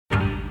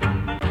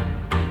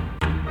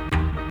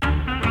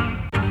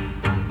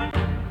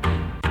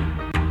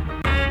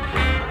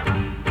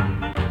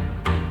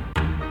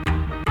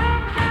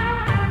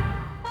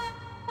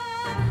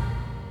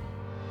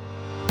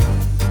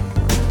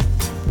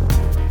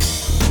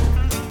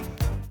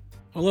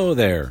Hello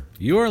there.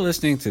 You are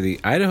listening to the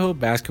Idaho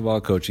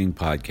Basketball Coaching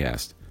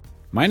Podcast.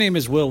 My name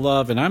is Will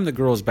Love, and I'm the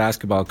girls'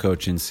 basketball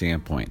coach in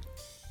Sandpoint.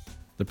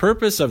 The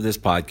purpose of this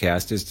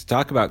podcast is to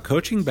talk about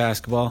coaching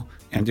basketball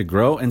and to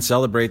grow and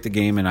celebrate the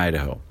game in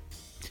Idaho.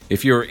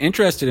 If you're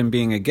interested in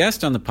being a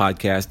guest on the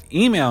podcast,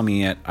 email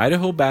me at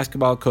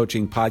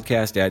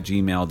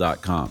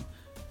idahobasketballcoachingpodcast@gmail.com.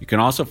 You can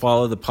also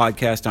follow the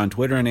podcast on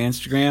Twitter and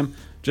Instagram.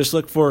 Just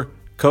look for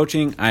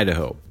Coaching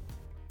Idaho.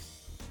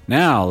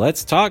 Now,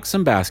 let's talk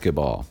some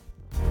basketball.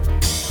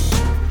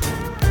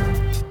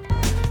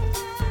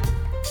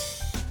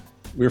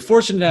 We're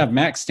fortunate to have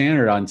Max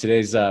Stannard on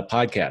today's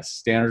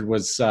podcast. Stannard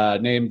was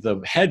named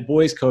the head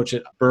boys coach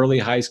at Burley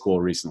High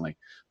School recently.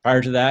 Prior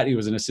to that, he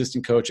was an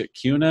assistant coach at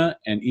CUNA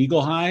and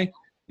Eagle High, and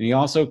he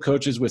also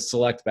coaches with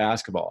Select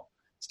Basketball.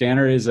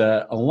 Stannard is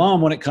an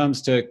alum when it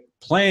comes to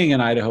playing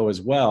in Idaho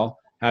as well,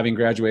 having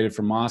graduated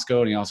from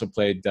Moscow, and he also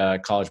played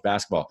college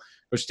basketball.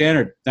 Coach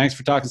Stannard, thanks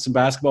for talking some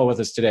basketball with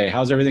us today.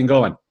 How's everything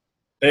going?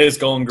 Hey, it's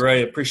going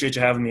great. Appreciate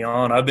you having me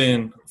on. I've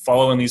been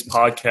following these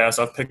podcasts.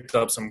 I've picked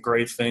up some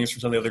great things from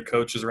some of the other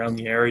coaches around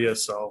the area,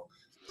 so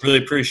really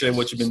appreciate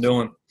what you've been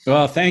doing.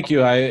 Well, thank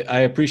you.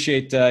 I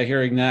appreciate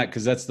hearing that,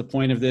 because that's the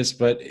point of this.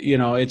 But, you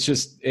know, it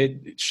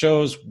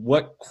shows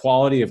what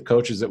quality of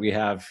coaches that we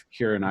have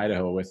here in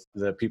Idaho with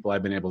the people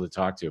I've been able to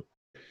talk to.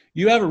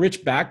 You have a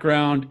rich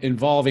background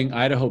involving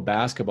Idaho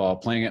basketball,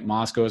 playing at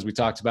Moscow, as we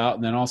talked about,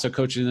 and then also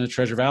coaching in the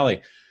Treasure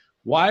Valley.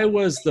 Why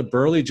was the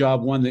Burley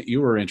job one that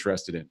you were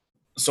interested in?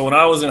 So when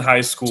I was in high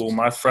school,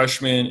 my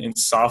freshman and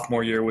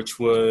sophomore year, which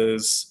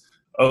was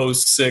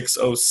 06,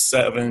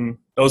 07,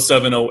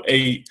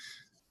 08,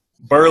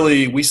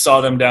 Burley, we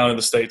saw them down in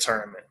the state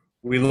tournament.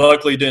 We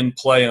luckily didn't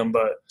play them,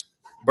 but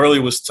Burley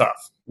was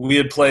tough. We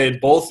had played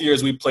both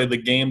years. We played the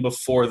game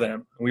before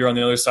them. We were on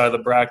the other side of the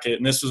bracket,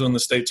 and this was when the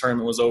state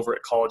tournament was over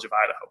at College of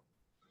Idaho.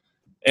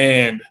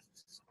 And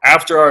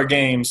after our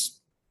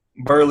games,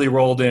 Burley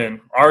rolled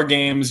in. Our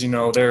games, you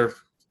know, they're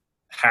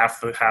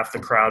half the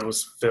crowd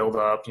was filled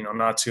up. You know,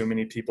 not too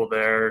many people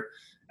there.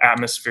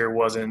 Atmosphere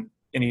wasn't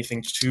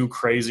anything too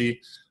crazy.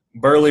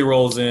 Burley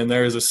rolls in.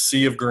 There is a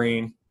sea of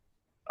green.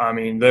 I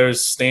mean,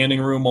 there's standing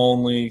room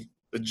only.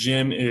 The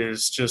gym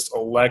is just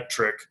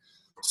electric.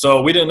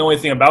 So we didn't know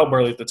anything about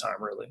Burley at the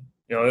time, really.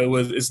 You know,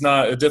 it's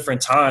not a different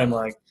time.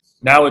 Like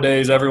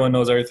nowadays, everyone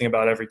knows everything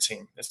about every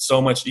team. It's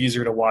so much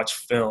easier to watch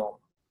film.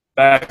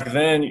 Back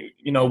then,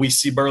 you know, we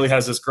see Burley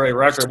has this great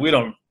record.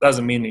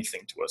 Doesn't mean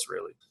anything to us,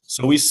 really.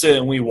 So we sit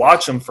and we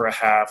watch them for a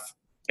half,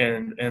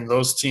 and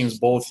those teams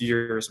both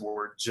years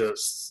were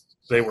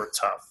they were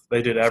tough.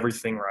 They did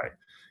everything right.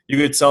 You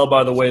could tell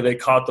by the way they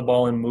caught the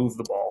ball and moved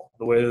the ball,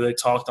 the way that they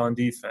talked on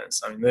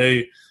defense. I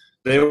mean,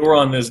 they were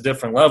on this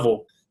different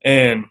level,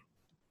 and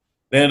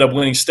they ended up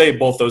winning state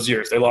both those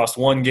years. They lost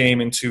one game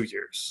in 2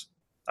 years.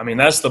 I mean,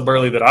 that's the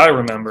Burley that I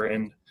remember.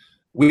 And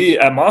we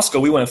at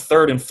Moscow, we went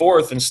third and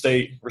fourth in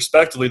state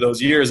respectively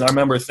those years. And I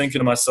remember thinking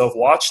to myself,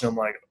 watching them,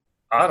 like,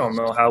 I don't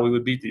know how we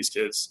would beat these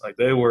kids. Like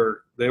they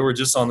were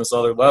just on this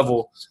other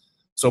level.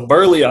 So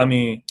Burley, I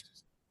mean,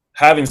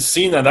 having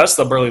seen that, that's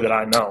the Burley that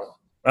I know.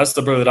 That's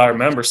the Burley that I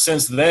remember.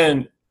 Since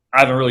then, I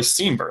haven't really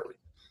seen Burley.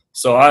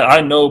 So I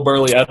know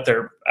Burley at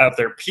their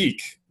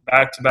peak,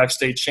 back-to-back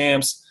state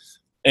champs.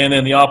 And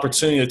then the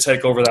opportunity to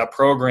take over that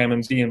program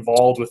and be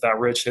involved with that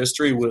rich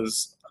history it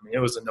was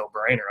a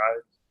no-brainer.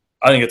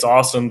 I think it's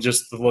awesome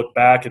just to look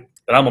back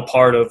that I'm a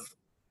part of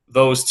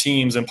those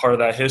teams and part of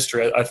that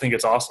history. I think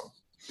it's awesome.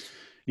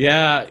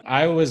 Yeah,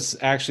 I was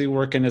actually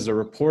working as a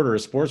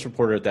sports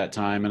reporter at that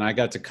time, and I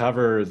got to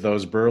cover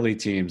those Burley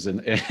teams,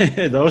 and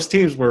those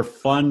teams were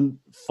fun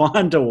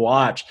to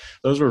watch.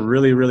 Those were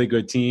really, really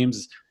good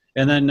teams.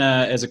 And then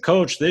as a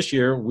coach this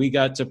year, we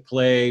got to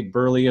play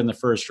Burley in the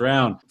first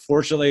round.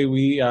 Fortunately,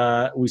 we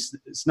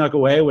snuck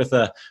away with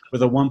a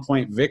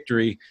 1-point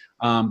victory.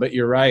 But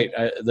you're right,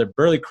 the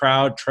Burley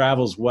crowd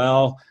travels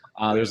well.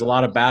 There's a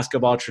lot of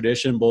basketball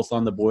tradition, both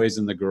on the boys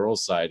and the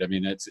girls side. I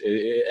mean, it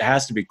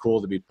has to be cool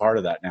to be part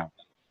of that now.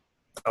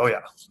 Oh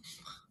yeah.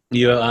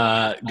 You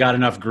got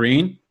enough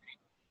green?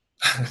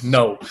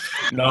 No,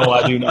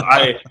 I do not.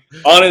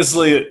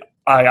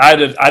 I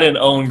didn't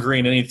own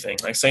green anything.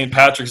 Like St.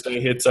 Patrick's Day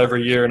hits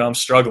every year, and I'm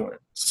struggling.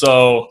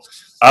 So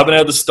I've been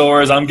at the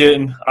stores. I'm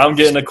getting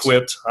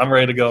equipped. I'm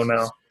ready to go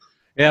now.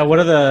 Yeah, one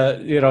of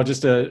the,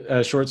 just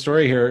a short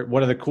story here.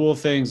 One of the cool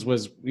things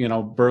was,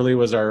 Burley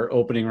was our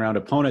opening round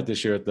opponent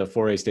this year at the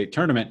 4A state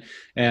tournament.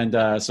 And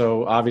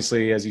so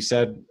obviously, as you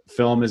said,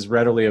 film is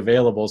readily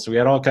available. So we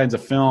had all kinds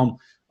of film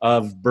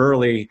of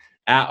Burley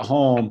at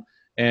home,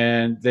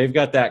 and they've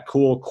got that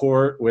cool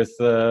court with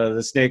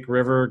the Snake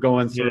River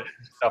going through,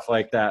 stuff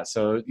like that.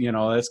 So,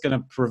 that's going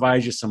to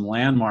provide you some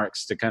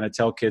landmarks to kind of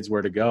tell kids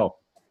where to go.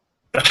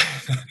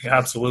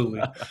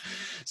 Absolutely.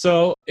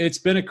 So it's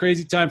been a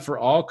crazy time for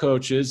all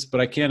coaches, but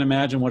I can't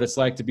imagine what it's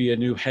like to be a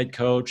new head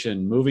coach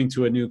and moving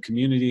to a new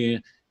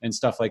community and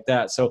stuff like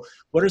that. So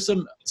what are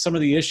some of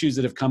the issues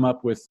that have come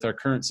up with our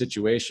current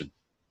situation?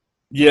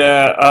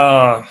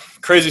 Yeah,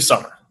 crazy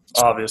summer,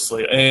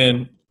 obviously.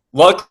 And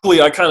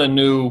luckily, I kind of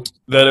knew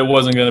that it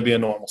wasn't going to be a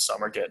normal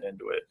summer getting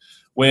into it.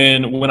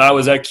 When I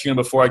was at CUNA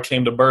before I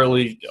came to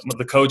Burley,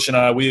 the coach and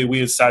I, we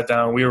had sat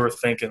down. We were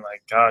thinking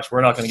like, gosh,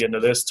 we're not going to get into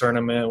this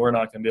tournament. We're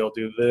not going to be able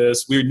to do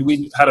this.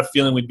 We had a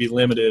feeling we'd be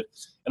limited,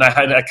 and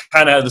I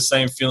kind of had the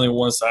same feeling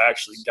once I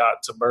actually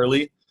got to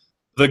Burley.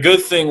 The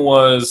good thing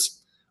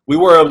was we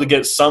were able to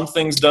get some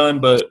things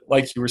done, but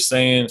like you were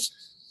saying,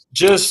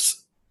 just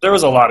there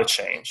was a lot of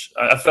change.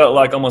 I felt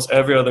like almost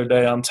every other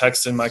day I'm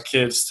texting my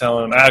kids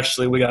telling them,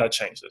 actually, we got to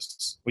change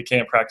this. We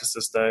can't practice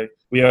this day.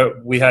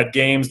 We had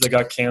games that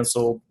got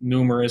canceled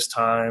numerous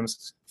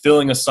times.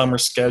 Filling a summer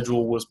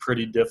schedule was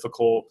pretty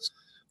difficult.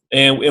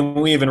 And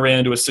we even ran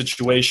into a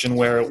situation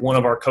where one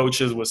of our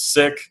coaches was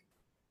sick.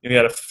 He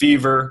had a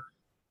fever,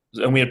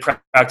 and we had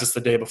practiced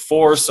the day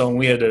before, so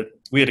we had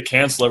to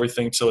cancel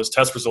everything till his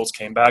test results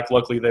came back.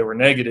 Luckily, they were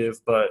negative,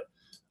 but,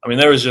 I mean,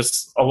 there was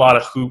just a lot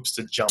of hoops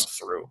to jump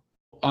through.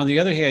 On the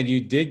other hand,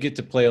 you did get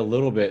to play a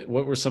little bit.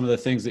 What were some of the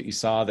things that you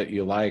saw that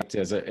you liked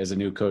as a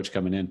new coach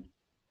coming in?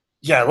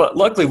 Yeah,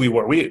 luckily we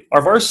were.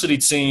 Our varsity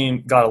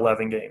team got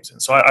 11 games in,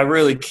 so I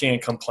really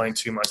can't complain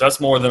too much. That's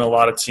more than a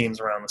lot of teams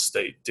around the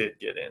state did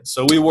get in.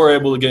 So we were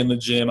able to get in the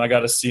gym. I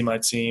got to see my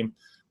team.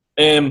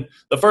 And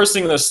the first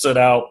thing that stood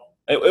out,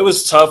 it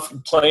was tough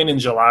playing in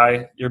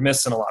July. You're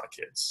missing a lot of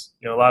kids.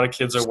 You know, a lot of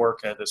kids are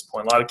working at this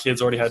point. A lot of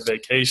kids already had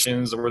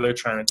vacations or they're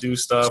trying to do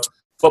stuff.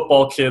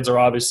 Football kids are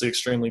obviously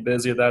extremely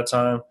busy at that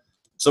time.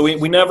 So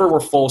we never were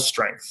full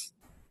strength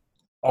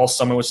all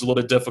summer, which is a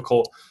little bit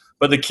difficult.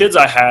 But the kids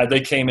I had,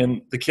 they came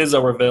in, the kids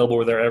that were available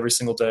were there every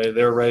single day.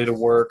 They were ready to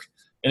work.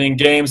 And in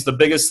games, the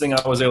biggest thing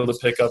I was able to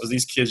pick up is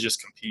these kids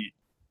just compete,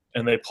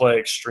 and they play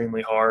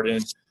extremely hard.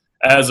 And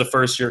as a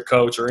first-year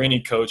coach or any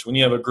coach, when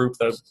you have a group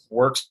that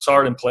works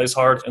hard and plays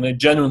hard and they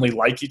genuinely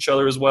like each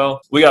other as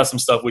well, we got some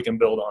stuff we can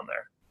build on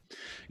there.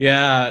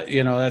 Yeah,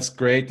 that's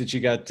great that you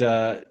got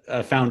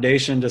a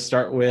foundation to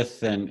start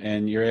with,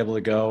 and you're able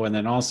to go. And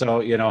then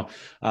also,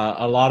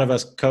 a lot of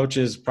us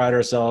coaches pride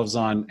ourselves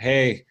on,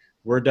 hey,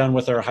 we're done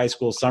with our high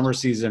school summer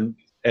season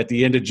at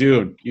the end of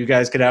June. You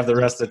guys could have the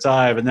rest of the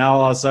time. And now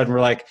all of a sudden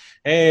we're like,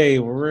 hey,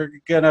 we're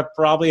going to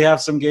probably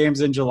have some games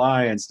in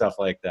July and stuff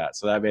like that.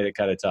 So that made it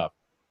kind of tough.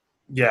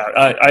 Yeah,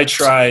 I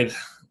tried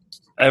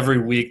every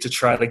week to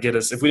try to get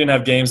us, if we didn't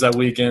have games that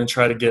weekend,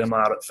 try to get them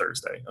out at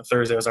Thursday.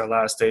 Thursday was our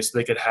last day so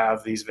they could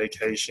have these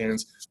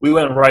vacations. We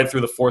went right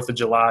through the 4th of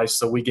July,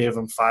 so we gave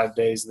them 5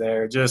 days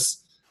there.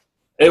 Just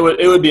it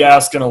would be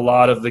asking a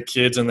lot of the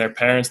kids and their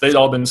parents. They'd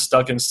all been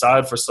stuck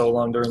inside for so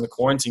long during the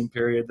quarantine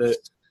period that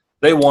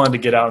they wanted to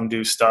get out and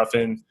do stuff.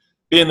 And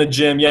be in the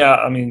gym, yeah,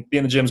 I mean,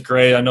 being in the gym's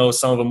great. I know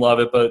some of them love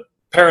it, but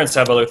parents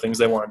have other things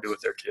they want to do with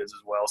their kids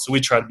as well. So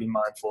we try to be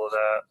mindful of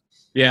that.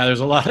 Yeah, there's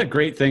a lot of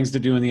great things to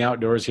do in the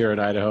outdoors here in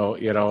Idaho,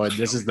 and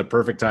this is the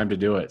perfect time to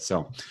do it.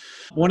 So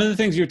one of the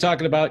things you're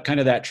talking about, kind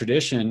of that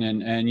tradition,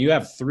 and you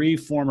have 3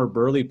 former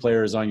Burley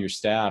players on your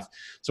staff.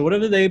 So what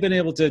have they been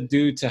able to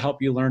do to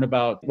help you learn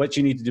about what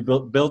you need to do,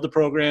 build the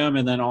program,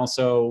 and then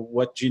also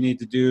what you need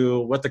to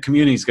do, what the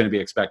community is going to be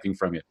expecting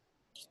from you?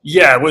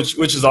 Yeah, which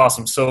is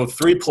awesome. So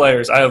 3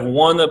 players. I have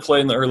one that played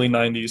in the early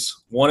 90s,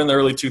 one in the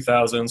early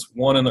 2000s,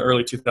 one in the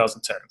early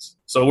 2010s.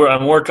 So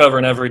we're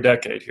covering every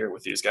decade here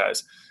with these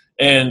guys.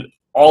 And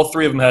all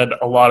 3 of them had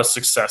a lot of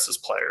success as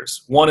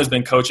players. One has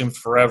been coaching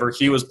forever.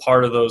 He was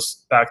part of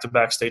those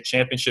back-to-back state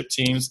championship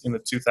teams in the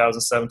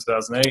 2007,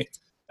 2008,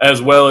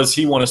 as well as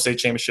he won a state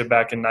championship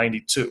back in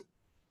 92.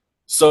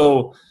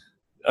 So,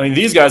 I mean,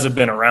 these guys have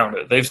been around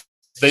it.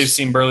 They've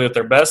seen Burley at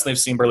their best, and they've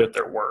seen Burley at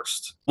their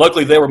worst.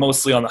 Luckily, they were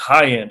mostly on the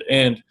high end,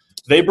 and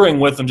they bring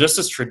with them just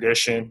this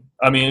tradition.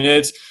 I mean,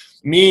 it's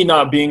me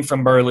not being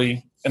from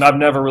Burley, and I've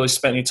never really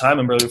spent any time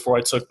in Burley before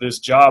I took this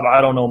job.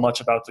 I don't know much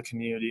about the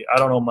community. I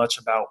don't know much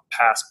about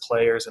past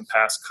players and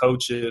past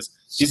coaches.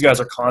 These guys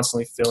are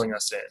constantly filling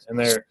us in, and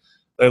they're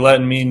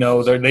letting me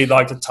know they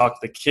like to talk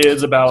to the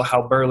kids about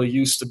how Burley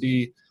used to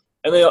be.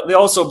 And they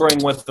also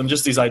bring with them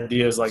just these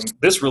ideas like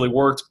this really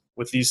worked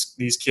with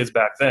these kids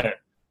back then.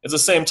 It's the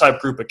same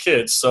type group of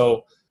kids.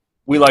 So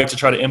we like to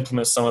try to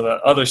implement some of the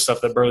other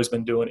stuff that Burley's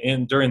been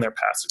doing during their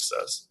past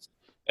success.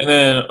 And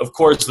then, of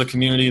course, the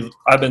community.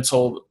 I've been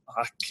told,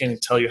 I can't even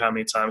tell you how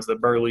many times,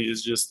 that Burley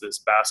is just this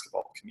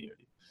basketball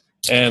community.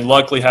 And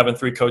luckily, having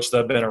 3 coaches that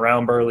have been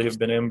around Burley, have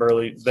been in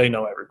Burley, they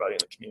know everybody in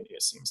the community,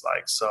 it seems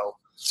like. So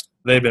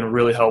they've been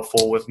really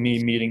helpful with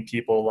me meeting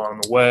people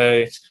along the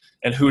way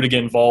and who to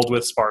get involved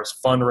with as far as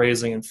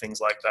fundraising and things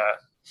like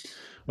that.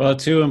 Well,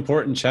 2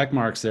 important check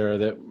marks there.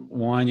 That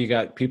 1, you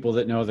got people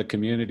that know the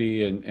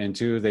community, and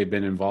 2, they've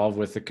been involved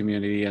with the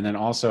community. And then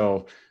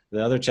also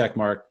the other check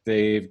mark,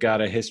 they've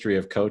got a history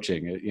of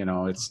coaching.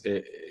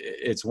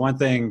 It's one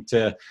thing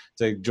to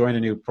join a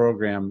new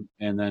program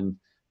and then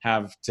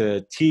have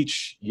to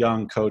teach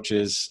young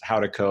coaches how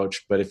to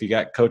coach. But if you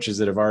got coaches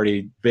that have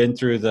already been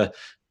through the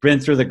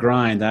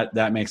grind,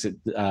 that makes it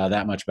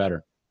that much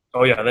better.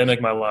 Oh yeah, they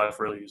make my life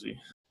really easy.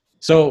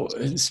 So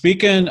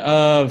speaking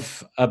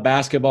of a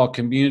basketball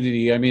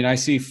community, I mean, I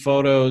see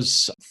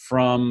photos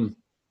from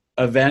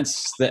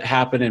events that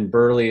happen in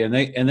Burley, and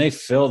they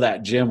fill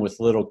that gym with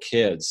little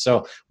kids.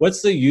 So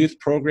what's the youth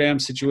program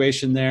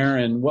situation there,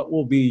 and what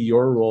will be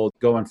your role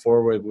going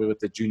forward with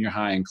the junior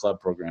high and club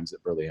programs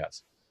that Burley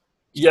has?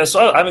 Yeah,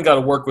 so I haven't got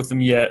to work with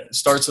them yet. It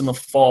starts in the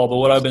fall, but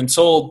what I've been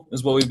told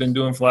is what we've been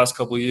doing for the last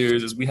couple of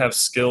years is we have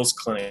skills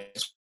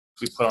clinics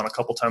we put on a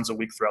couple times a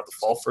week throughout the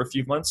fall for a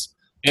few months.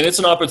 And it's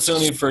an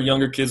opportunity for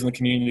younger kids in the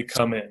community to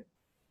come in.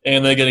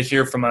 And they get to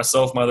hear from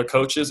myself, my other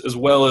coaches, as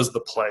well as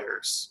the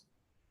players.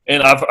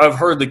 And I've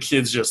heard the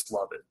kids just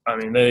love it. I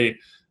mean, they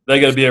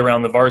get to be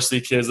around the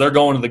varsity kids. They're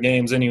going to the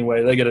games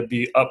anyway. They get to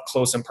be up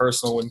close and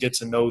personal and get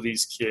to know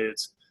these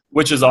kids,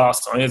 which is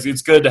awesome. I mean,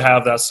 it's good to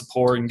have that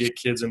support and get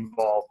kids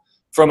involved.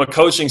 From a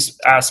coaching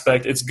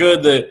aspect, it's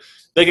good that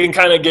they can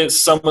kind of get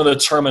some of the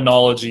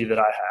terminology that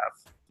I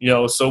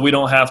have, so we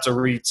don't have to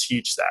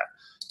reteach that.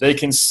 They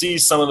can see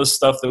some of the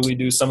stuff that we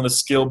do, some of the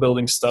skill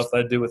building stuff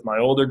that I do with my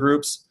older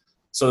groups,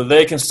 so that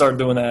they can start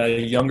doing that at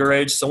a younger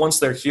age. So once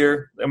they're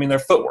here, I mean, their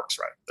footwork's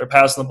right. They're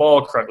passing the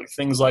ball correctly,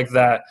 things like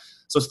that.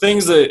 So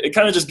things that it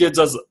kind of just gives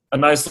us a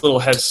nice little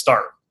head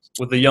start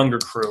with the younger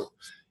crew.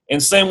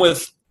 And same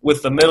with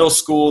the middle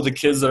school, the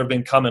kids that have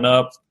been coming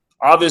up.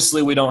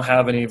 Obviously, we don't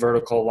have any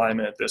vertical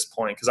alignment at this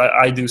point because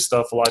I do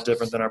stuff a lot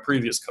different than our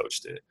previous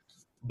coach did.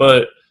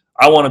 But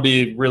I want to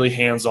be really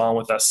hands-on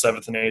with that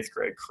 7th and 8th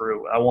grade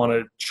crew. I want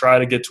to try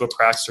to get to a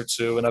practice or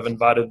two, and I've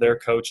invited their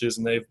coaches,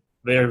 and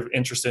they're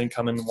interested in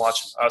coming and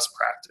watching us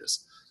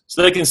practice.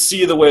 So they can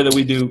see the way that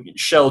we do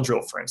shell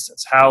drill, for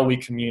instance, how we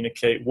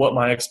communicate, what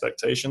my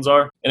expectations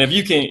are. And if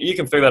you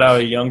can figure that out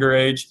at a younger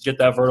age, get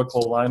that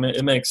vertical alignment,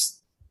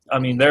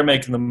 they're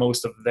making the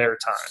most of their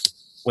time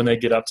when they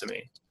get up to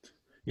me.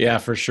 Yeah,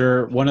 for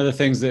sure. One of the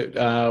things that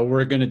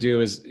we're going to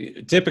do is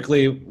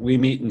typically we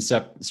meet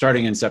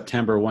starting in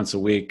September once a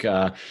week,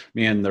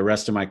 me and the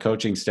rest of my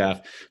coaching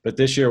staff. But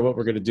this year what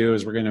we're going to do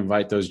is we're going to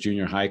invite those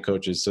junior high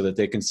coaches so that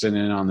they can sit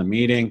in on the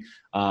meeting.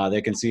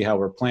 They can see how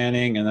we're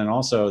planning, and then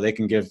also they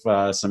can give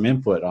some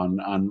input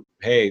on,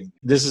 hey,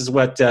 this is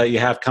what you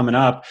have coming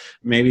up.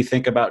 Maybe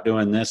think about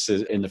doing this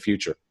in the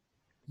future.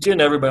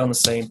 Getting everybody on the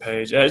same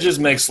page. It just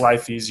makes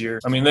life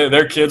easier. I mean,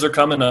 their kids are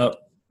coming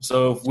up.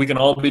 So if we can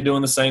all be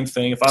doing the same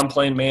thing. If I'm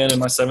playing man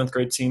and my 7th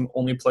grade team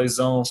only plays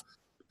zone,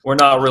 we're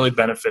not really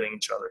benefiting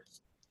each other.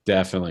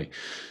 Definitely.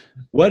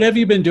 What have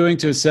you been doing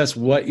to assess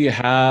what you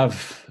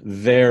have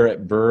there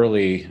at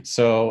Burley?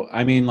 So,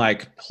 I mean,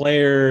 like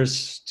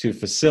players to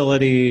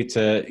facility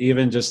to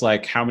even just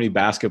like how many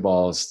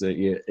basketballs that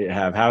you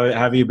have. How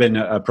have you been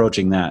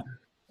approaching that?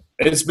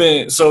 It's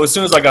been – so as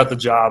soon as I got the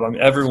job,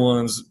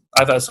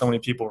 I've had so many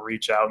people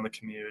reach out in the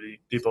community,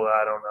 people that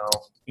I don't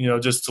know,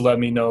 just to let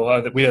me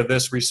know that we have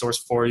this resource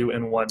for you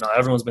and whatnot.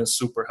 Everyone's been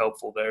super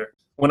helpful there.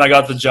 When I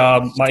got the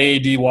job, my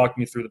AD walked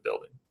me through the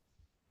building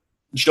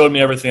and showed me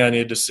everything I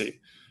needed to see.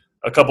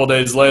 A couple of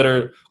days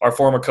later, our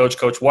former coach,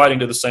 Coach Whiting,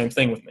 did the same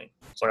thing with me.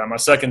 So I got my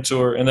second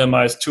tour, and then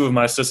two of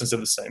my assistants did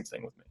the same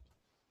thing with me.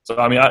 So,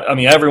 I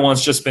mean,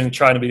 everyone's just been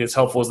trying to be as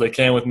helpful as they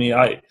can with me.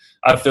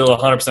 I feel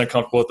 100%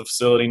 comfortable with the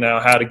facility now,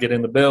 how to get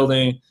in the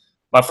building.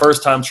 My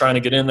first time trying to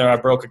get in there, I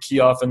broke a key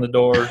off in the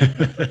door,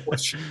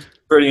 which is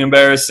pretty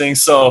embarrassing.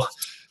 So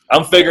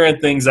I'm figuring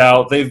things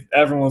out.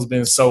 Everyone's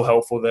been so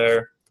helpful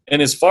there.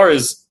 And as far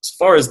as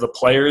the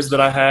players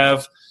that I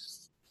have,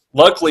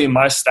 luckily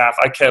my staff,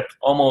 I kept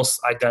almost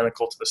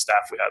identical to the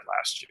staff we had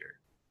last year.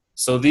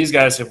 So these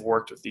guys have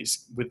worked with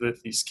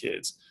these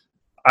kids.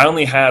 I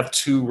only have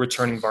 2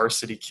 returning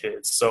varsity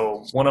kids.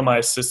 So one of my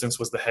assistants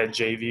was the head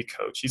JV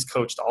coach. He's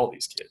coached all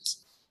these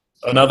kids.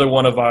 Another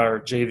one of our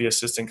JV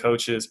assistant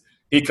coaches,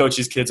 he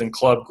coaches kids in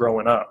club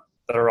growing up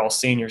that are all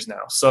seniors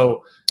now.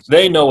 So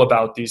they know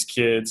about these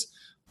kids.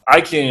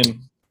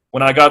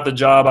 When I got the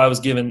job, I was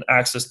given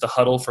access to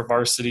Huddle for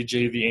varsity,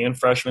 JV, and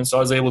freshmen. So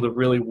I was able to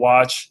really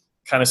watch,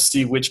 kind of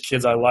see which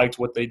kids I liked,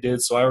 what they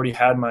did. So I already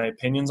had my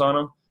opinions on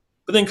them.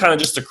 But then kind of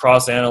just to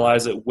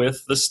cross-analyze it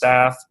with the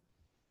staff.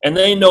 And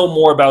they know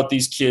more about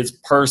these kids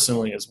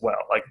personally as well.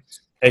 Like,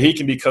 hey, he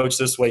can be coached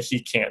this way,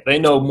 he can't. They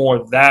know more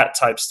of that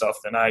type stuff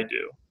than I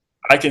do.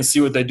 I can see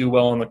what they do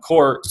well on the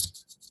court,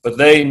 but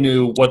they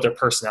knew what their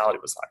personality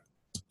was like.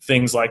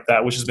 Things like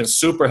that, which has been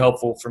super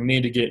helpful for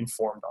me to get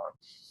informed on.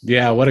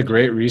 Yeah, what a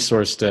great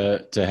resource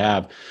to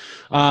have.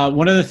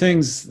 One of the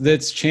things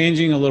that's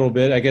changing a little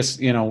bit, I guess,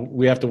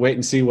 we have to wait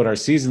and see what our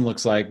season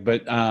looks like.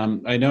 But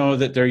I know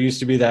that there used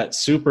to be that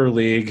super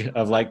league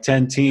of like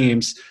 10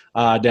 teams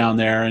down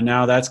there, and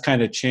now that's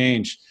kind of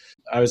changed.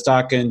 I was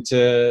talking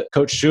to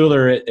Coach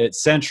Schuler at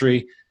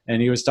Century,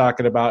 and he was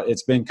talking about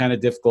it's been kind of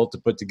difficult to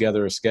put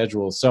together a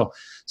schedule. So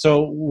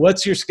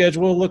what's your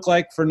schedule look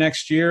like for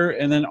next year?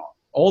 And then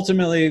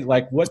ultimately,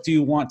 like, what do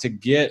you want to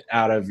get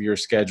out of your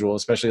schedule,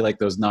 especially like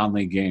those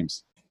non-league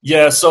games?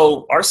 Yeah,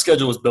 so our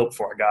schedule was built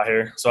before I got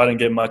here, so I didn't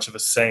get much of a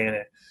say in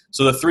it.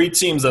 So the 3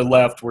 teams that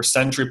left were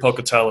Century,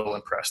 Pocatello,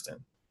 and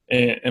Preston.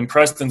 And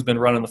Preston's been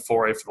running the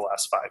 4A for the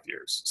last 5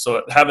 years.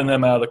 So having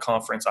them out of the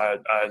conference, I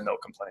had no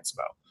complaints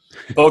about.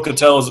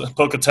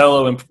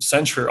 Pocatello and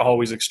Century are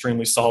always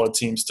extremely solid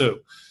teams too.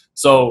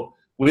 So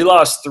we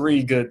lost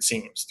 3 good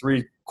teams,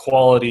 3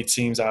 quality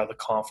teams out of the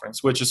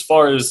conference, which as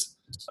far as,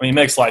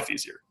 makes life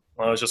easier.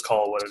 Well, let's just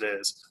call it what it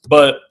is.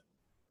 But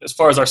as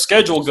far as our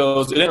schedule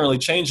goes, it didn't really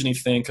change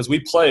anything because we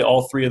play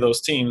all three of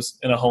those teams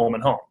in a home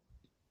and home.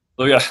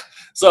 So, yeah.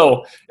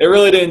 So it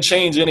really didn't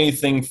change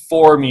anything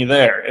for me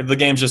there. The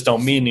games just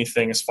don't mean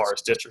anything as far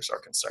as districts are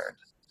concerned.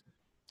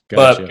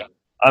 Gotcha.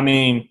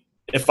 But,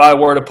 if I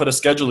were to put a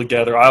schedule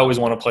together, I always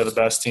want to play the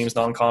best teams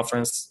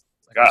non-conference.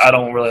 Like I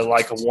don't really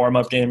like a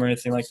warm-up game or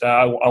anything like that.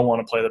 I want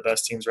to play the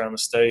best teams around the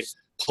state.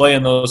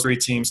 Playing those three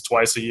teams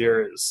twice a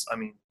year is,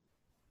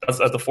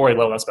 that's at the 4A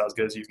level, that's about as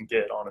good as you can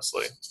get,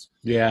 honestly.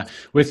 Yeah.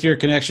 With your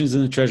connections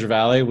in the Treasure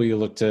Valley, will you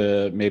look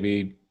to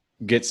maybe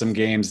get some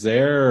games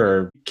there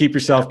or keep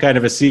yourself kind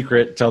of a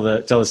secret till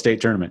the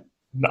state tournament?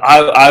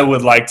 I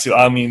would like to.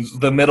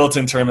 The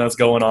Middleton tournament that's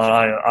going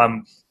on,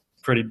 I'm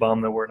pretty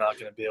bummed that we're not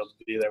going to be able to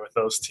be there with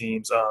those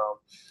teams.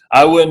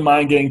 I wouldn't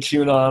mind getting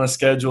CUNA on a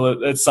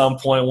schedule at some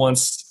point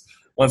once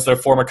their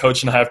former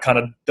coach and I have kind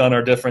of done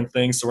our different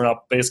things, so we're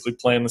not basically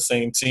playing the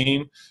same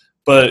team.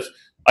 But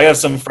I have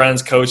some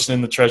friends coaching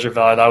in the Treasure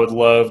Valley that I would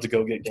love to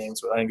go get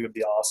games with. I think it would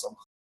be awesome.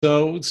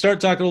 So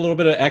start talking a little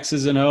bit of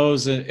X's and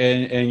O's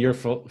and your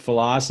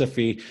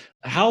philosophy.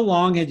 How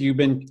long had you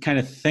been kind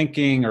of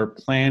thinking or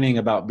planning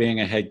about being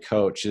a head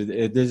coach? Has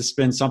this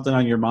been something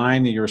on your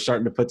mind that you were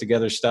starting to put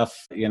together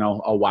stuff,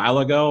 a while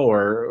ago,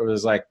 or it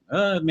was like,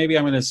 maybe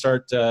I'm going to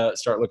start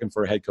looking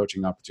for a head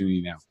coaching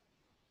opportunity now?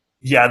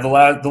 Yeah, the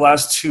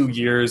last 2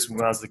 years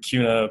when I was the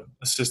CUNA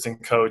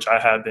assistant coach, I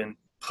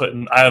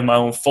have my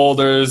own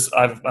folders.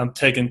 I'm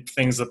taking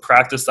things of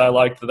practice that I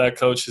like that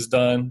coach has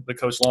done, that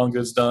Coach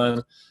Longo's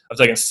done. I've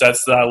taken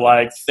sets that I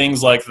like,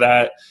 things like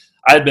that.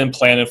 I had been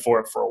planning for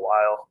it for a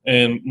while,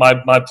 and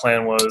my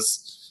plan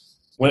was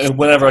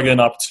whenever I get an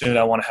opportunity,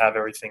 I want to have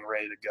everything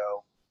ready to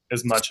go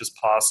as much as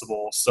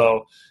possible.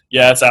 So,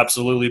 yeah, it's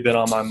absolutely been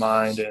on my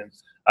mind, and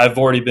I've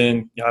already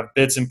I have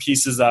bits and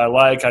pieces that I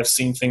like. I've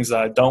seen things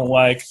that I don't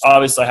like.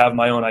 Obviously, I have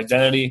my own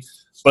identity,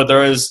 but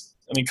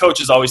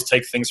coaches always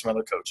take things from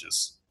other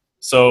coaches.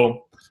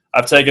 So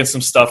I've taken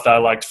some stuff that I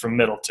liked from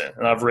Middleton,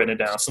 and I've written it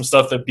down. Some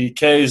stuff that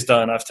BK's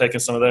done, I've taken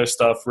some of their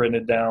stuff, written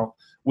it down.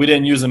 We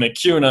didn't use them at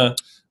CUNA,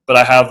 but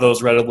I have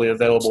those readily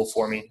available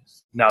for me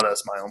now that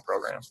it's my own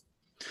program.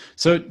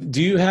 So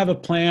do you have a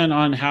plan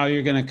on how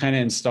you're going to kind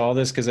of install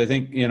this? Because I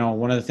think,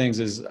 one of the things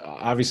is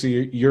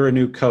obviously you're a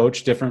new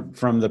coach, different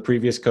from the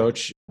previous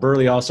coach.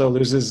 Burley also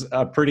loses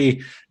a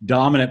pretty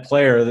dominant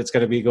player that's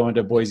going to be going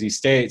to Boise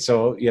State.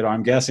 So,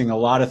 I'm guessing a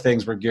lot of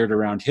things were geared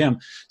around him.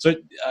 So,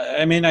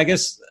 I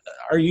guess,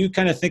 are you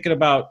kind of thinking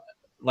about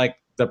like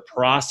the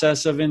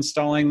process of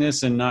installing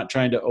this and not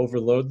trying to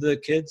overload the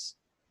kids?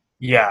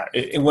 Yeah.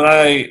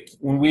 When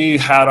we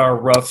had our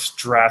rough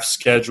draft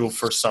schedule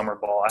for summer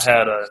ball, I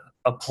had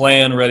a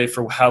plan ready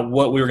for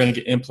what we were going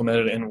to get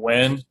implemented and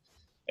when.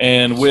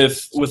 And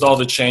with all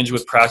the change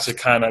with practice,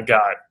 kind of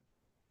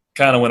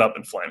went up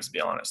in flames, to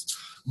be honest.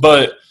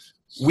 But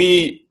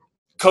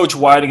Coach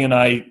Whiting and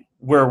I,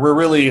 we're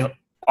really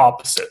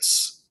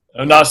opposites.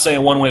 I'm not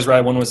saying one way is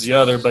right, one way is the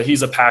other, but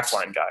he's a pack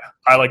line guy.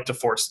 I like to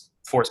force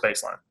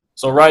baseline.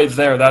 So right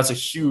there, that's a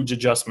huge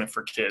adjustment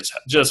for kids,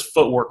 just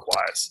footwork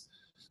wise.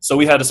 So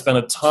we had to spend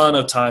a ton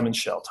of time in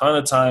shell, ton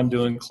of time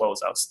doing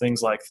closeouts,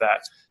 things like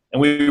that.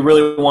 And we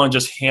really want to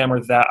just hammer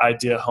that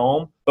idea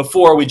home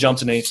before we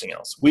jumped into anything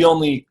else. We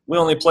only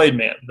played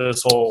man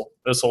this whole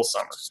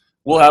summer.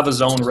 We'll have a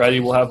zone ready.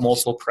 We'll have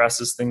multiple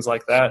presses, things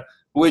like that.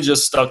 But we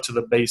just stuck to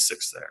the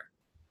basics there.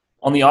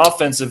 On the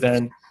offensive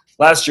end,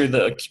 last year,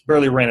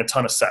 Burley ran a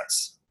ton of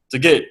sets to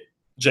get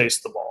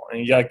Jace the ball.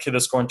 And you got a kid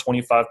that's scoring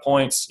 25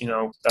 points.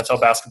 That's how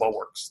basketball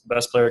works. The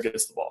best player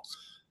gets the ball.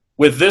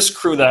 With this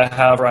crew that I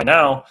have right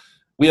now,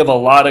 we have a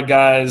lot of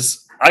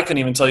guys. I couldn't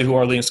even tell you who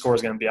our leading scorer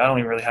is going to be. I don't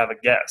even really have a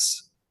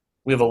guess.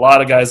 We have a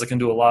lot of guys that can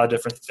do a lot of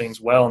different things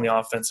well in the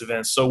offensive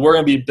end. So we're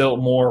going to be built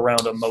more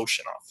around a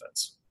motion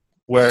offense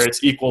where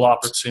it's equal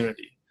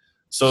opportunity.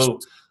 So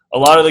a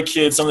lot of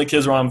some of the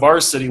kids were on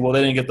varsity. Well,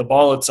 they didn't get the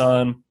ball a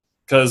ton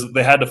because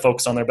they had to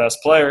focus on their best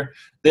player.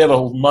 They have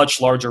a much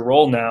larger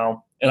role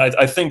now, and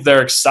I think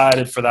they're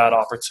excited for that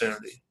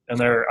opportunity. And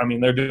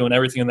they're doing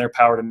everything in their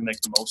power to make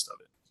the most of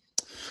it.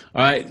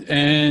 All right.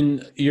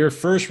 And your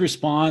first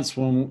response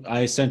when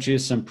I sent you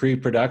some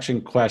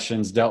pre-production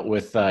questions dealt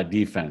with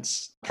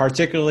defense,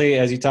 particularly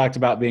as you talked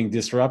about being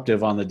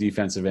disruptive on the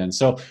defensive end.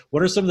 So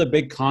what are some of the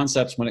big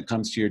concepts when it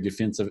comes to your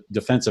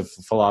defensive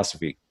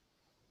philosophy?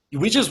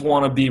 We just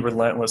want to be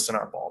relentless in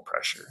our ball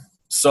pressure.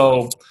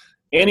 So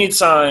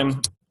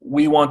anytime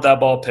we want that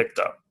ball picked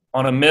up.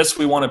 On a miss,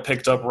 we want it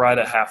picked up right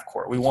at half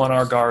court. We want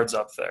our guards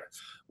up there.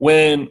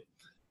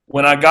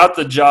 When I got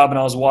the job and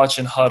I was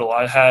watching Huddle,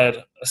 I had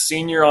a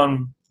senior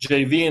on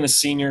JV and a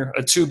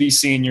 2B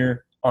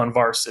senior on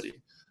varsity.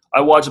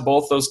 I watched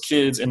both those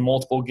kids in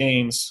multiple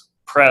games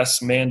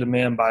press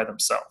man-to-man by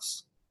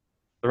themselves.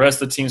 The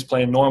rest of the teams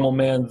playing normal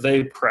man,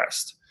 they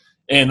pressed.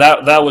 And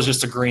that was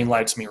just a green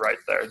light to me right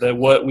there, that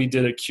what we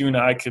did at CUNA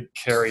I could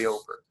carry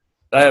over.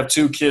 I have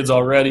 2 kids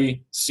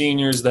already,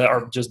 seniors, that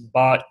are just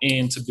bought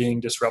into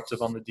being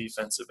disruptive on the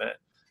defensive end.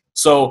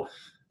 So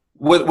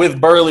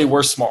with Burley,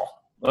 we're small.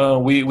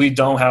 We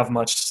don't have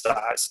much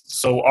size.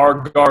 So our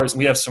guards,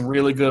 we have some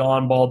really good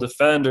on-ball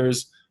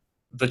defenders.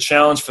 The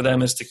challenge for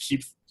them is to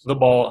keep the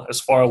ball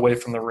as far away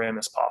from the rim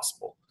as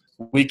possible.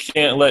 We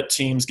can't let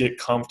teams get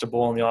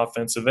comfortable on the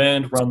offensive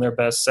end, run their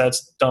best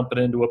sets, dump it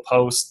into a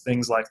post,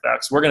 things like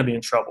that. So we're going to be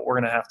in trouble. We're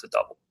going to have to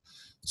double.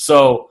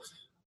 So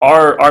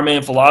our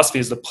main philosophy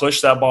is to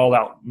push that ball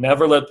out.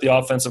 Never let the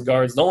offensive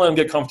guards – don't let them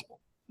get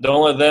comfortable.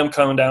 Don't let them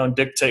come down and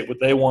dictate what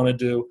they want to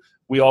do.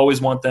 We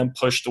always want them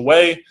pushed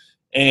away.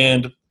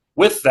 And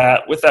with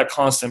that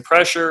constant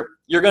pressure,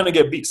 you're going to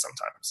get beat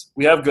sometimes.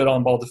 We have good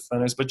on-ball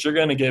defenders, but you're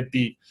going to get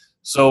beat.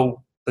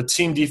 So the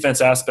team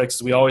defense aspects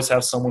is we always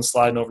have someone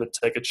sliding over to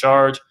take a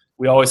charge.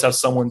 We always have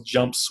someone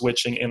jump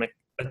switching and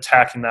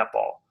attacking that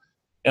ball.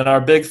 And our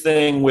big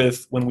thing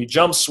with when we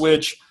jump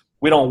switch,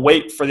 we don't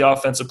wait for the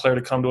offensive player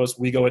to come to us.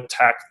 We go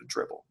attack the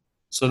dribble.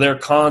 So they're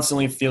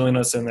constantly feeling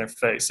us in their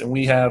face. And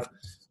we have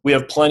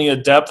plenty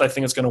of depth. I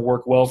think it's going to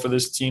work well for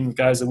this team,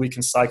 guys that we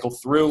can cycle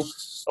through.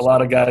 A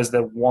lot of guys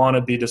that want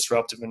to be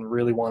disruptive and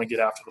really want to get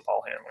after the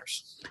ball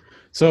handlers.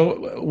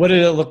 So what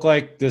did it look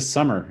like this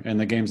summer in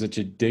the games that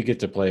you did get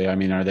to play? I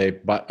mean, are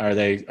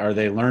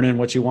they learning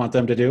what you want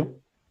them to do?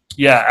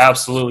 Yeah,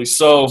 absolutely.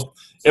 So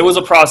it was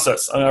a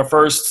process. I mean, our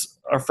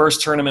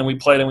first tournament we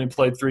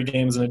played 3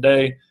 games in a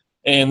day,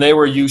 and they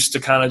were used to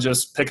kind of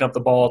just picking up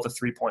the ball at the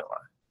 3-point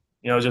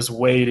line, just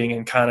waiting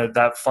and kind of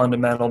that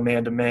fundamental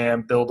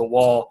man-to-man, build a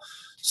wall.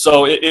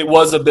 So it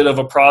was a bit of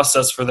a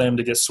process for them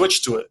to get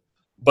switched to it.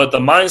 But the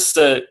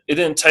mindset, it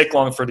didn't take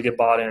long for it to get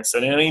bought in. It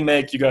said, any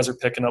make, you guys are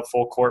picking up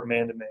full court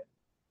man-to-man.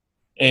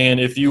 And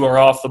if you are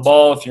off the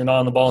ball, if you're not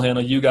on the ball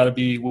handle, you got to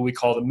be what we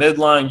call the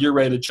midline. You're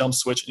ready to jump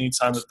switch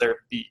anytime that they're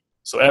beat.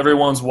 So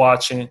everyone's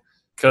watching.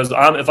 Because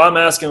if I'm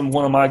asking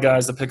one of my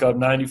guys to pick up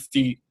 90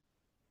 feet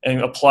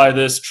and apply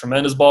this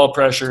tremendous ball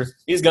pressure,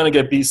 he's going to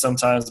get beat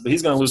sometimes, but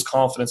he's going to lose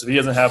confidence if he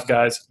doesn't have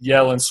guys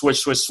yelling,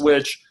 switch, switch,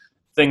 switch,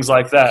 things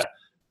like that.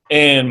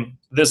 And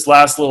this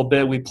last little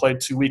bit we played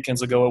 2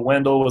 weekends ago at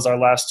Wendell was our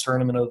last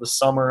tournament of the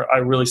summer. I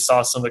really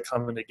saw some of it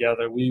coming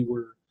together.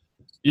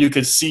 You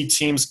could see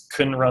teams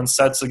couldn't run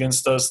sets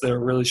against us. They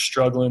were really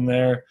struggling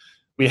there.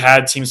 We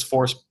had teams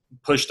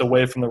pushed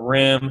away from the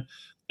rim.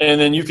 And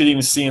then you could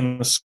even see in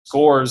the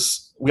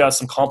scores, we got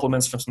some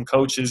compliments from some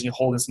coaches,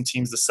 holding some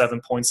teams to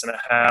 7.5 points.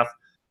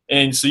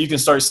 And so you can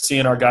start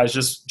seeing our guys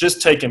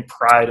just taking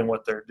pride in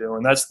what they're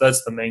doing. That's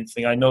the main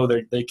thing. I know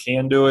they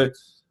can do it,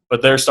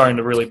 but they're starting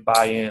to really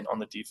buy in on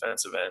the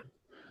defensive end.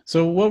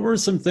 So what were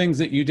some things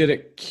that you did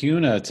at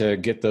CUNA to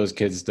get those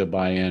kids to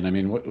buy in? I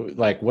mean,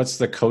 what's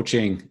the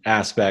coaching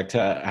aspect?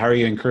 How are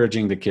you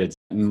encouraging the kids?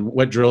 And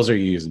what drills are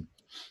you using?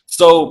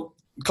 So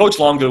Coach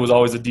Longgood was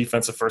always a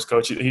defensive first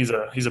coach. He's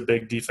a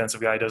big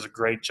defensive guy. He does a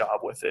great job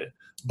with it.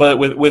 But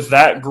with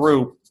that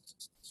group,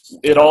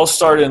 it all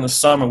started in the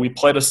summer. We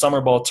played a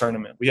summer ball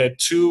tournament. We had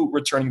 2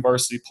 returning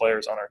varsity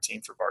players on our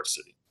team for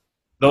varsity.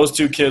 Those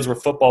 2 kids were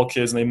football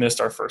kids, and they missed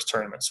our first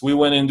tournament. So we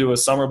went into a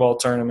summer ball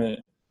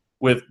tournament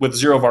with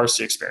 0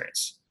 varsity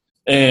experience,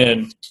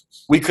 and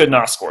we could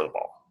not score the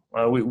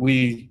ball.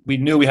 We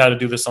knew we had to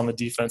do this on the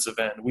defensive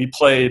end. We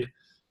played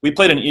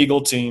an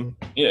Eagle team.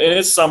 And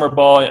it's summer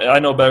ball. I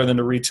know better than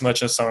to read too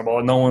much in summer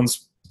ball. No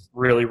one's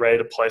really ready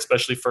to play,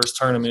 especially first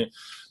tournament.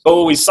 But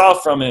what we saw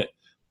from it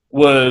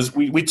was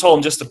we told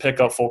them just to pick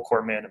up full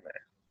court man-to-man,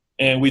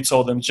 and we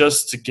told them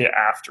just to get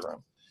after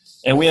them.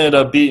 And we ended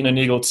up beating an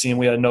Eagle team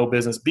we had no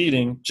business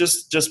beating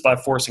just by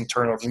forcing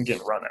turnovers and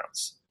getting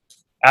runouts.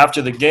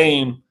 After the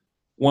game,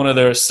 one of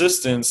their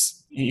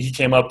assistants, he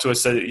came up to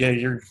us and said, "Yeah,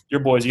 your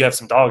boys, you have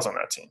some dogs on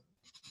that team."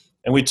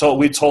 And we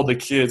told the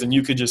kids, and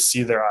you could just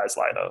see their eyes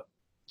light up.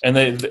 And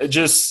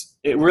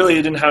it really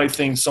didn't have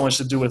anything so much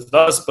to do with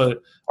us,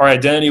 but our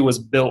identity was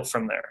built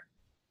from there.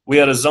 We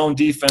had a zone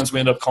defense we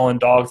ended up calling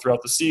dog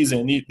throughout the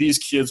season. These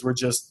kids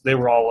they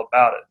were all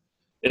about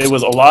it. A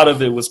lot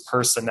of it was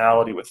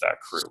personality with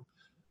that crew.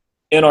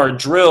 In our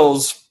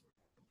drills,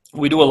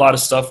 we do a lot of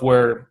stuff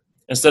where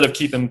instead of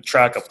keeping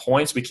track of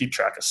points, we keep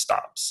track of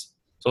stops.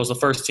 So it's the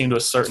first team to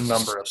a certain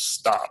number of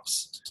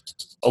stops.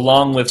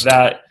 Along with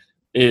that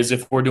is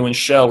if we're doing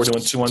shell, we're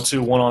doing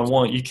 2-on-2,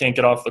 1-on-1, you can't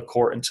get off the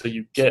court until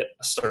you get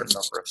a certain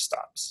number of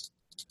stops.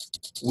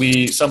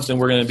 Something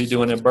we're going to be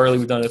doing in Burley,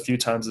 we've done it a few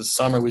times this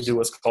summer, we do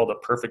what's called a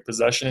perfect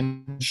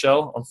possession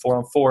shell on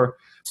 4-on-4.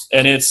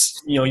 And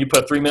it's, you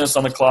put 3 minutes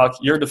on the clock,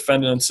 you're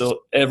defending until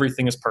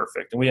everything is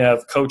perfect. And we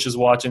have coaches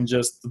watching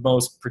just the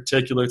most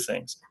particular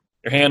things.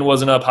 Your hand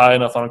wasn't up high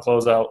enough on a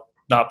closeout,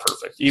 not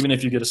perfect, even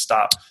if you get a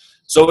stop.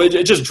 So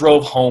it just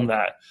drove home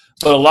that.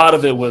 But a lot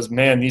of it was,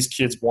 man, these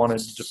kids wanted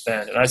to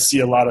defend. And I see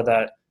a lot of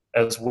that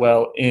as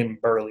well in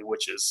Burley,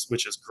 which is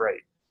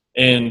great.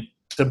 And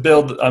to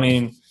build,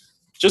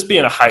 just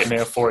being a hype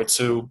man for it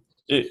too,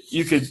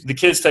 the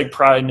kids take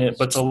pride in it,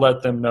 but to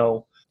let them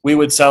know, we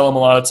would tell them a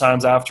lot of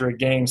times after a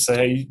game, say,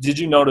 hey, did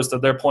you notice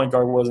that their point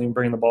guard wasn't even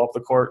bringing the ball up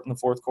the court in the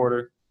fourth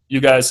quarter? You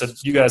guys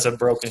have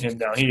broken him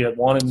down. He had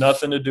wanted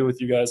nothing to do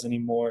with you guys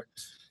anymore.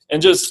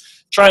 And just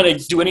trying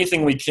to do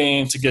anything we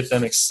can to get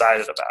them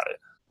excited about it.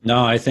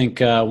 No, I think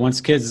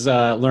once kids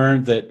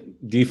learn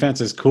that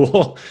defense is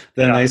cool,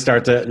 then Yeah.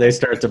 they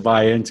start to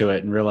buy into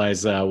it and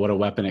realize what a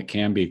weapon it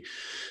can be.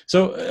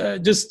 So,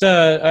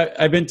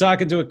 I've been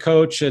talking to a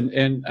coach,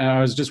 and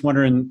I was just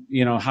wondering,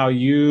 how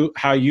you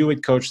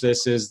would coach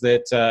this. Is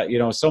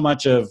that so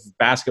much of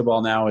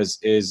basketball now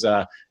is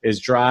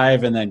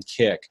drive and then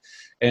kick,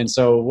 and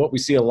so what we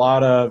see a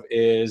lot of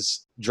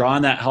is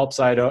drawing that help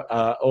side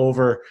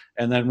over,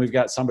 and then we've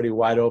got somebody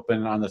wide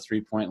open on the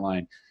 3-point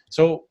line.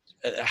 So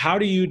how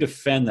do you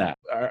defend that?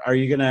 Are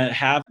you going to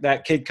have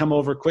that kid come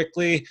over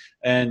quickly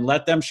and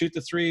let them shoot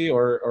the three,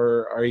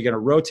 or are you going to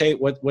rotate?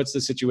 What's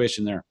the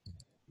situation there?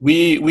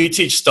 We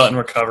teach stunt and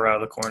recover out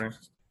of the corner.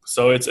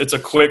 So it's a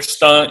quick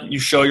stunt. You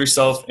show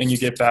yourself and you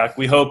get back.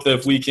 We hope that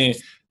if we can,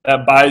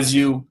 that buys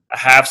you a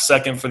half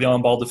second for the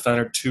on-ball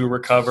defender to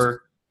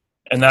recover,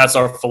 and that's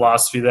our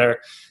philosophy there.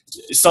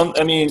 But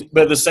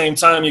at the same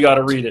time, you got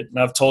to read it. And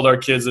I've told our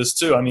kids this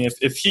too. I mean,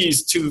 if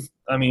he's two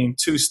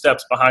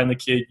steps behind the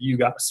kid, you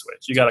got to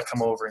switch. You got to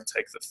come over and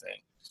take the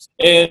thing.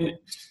 And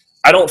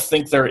I don't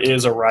think there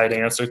is a right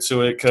answer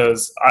to it,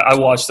 because I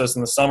watched this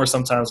in the summer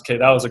sometimes. Okay,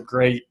 that was a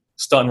great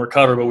stunt and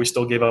recover, but we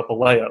still gave up a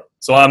layup.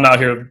 So I'm out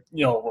here,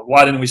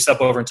 why didn't we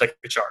step over and take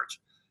a charge?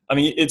 I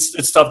mean,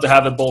 it's tough to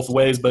have it both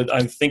ways, but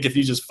I think if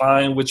you just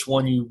find which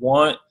one you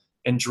want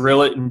and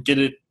drill it and get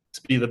it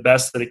to be the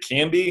best that it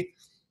can be,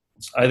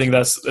 I think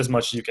that's as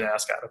much as you can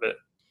ask out of it.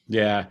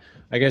 Yeah,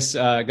 I guess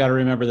got to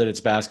remember that it's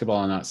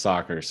basketball and not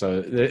soccer.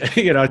 So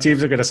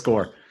teams are going to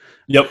score.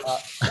 Yep.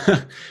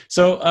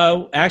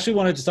 So actually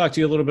wanted to talk to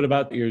you a little bit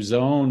about your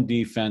zone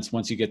defense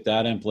once you get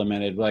that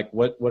implemented. Like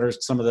what are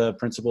some of the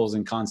principles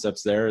and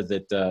concepts there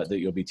that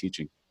you'll be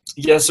teaching?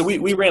 Yeah, so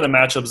we ran a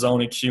matchup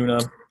zone at CUNA,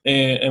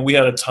 and we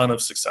had a ton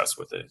of success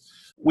with it.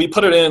 We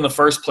put it in the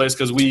first place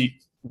because we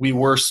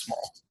were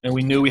small, and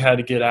we knew we had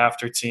to get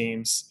after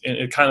teams. And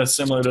it kind of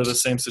similar to the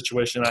same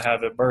situation I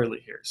have at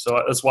Burley here.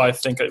 So that's why I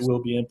think it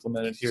will be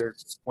implemented here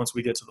once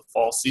we get to the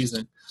fall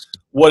season.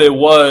 What it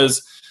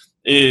was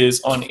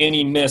is on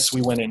any miss,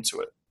 we went into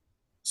it.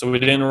 So we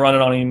didn't run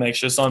it on any makes,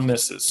 just on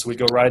misses. So we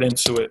go right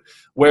into it.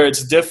 Where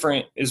it's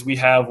different is we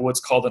have what's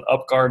called an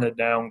up guard and a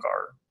down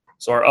guard.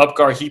 So our up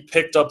guard, he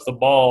picked up the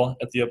ball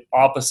at the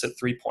opposite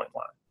 3-point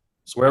line.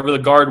 So wherever the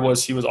guard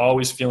was, he was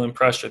always feeling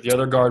pressure. The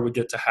other guard would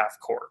get to half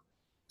court.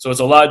 So it's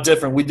a lot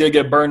different. We did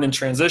get burned in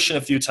transition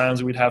a few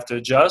times. We'd have to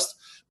adjust.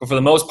 But for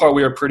the most part,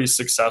 we were pretty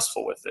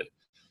successful with it.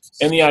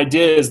 And the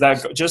idea is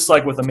that just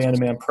like with a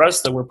man-to-man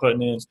press that we're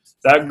putting in,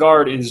 that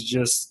guard is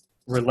just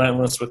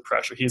relentless with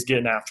pressure. He's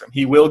getting after him.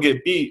 He will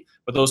get beat,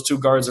 but those two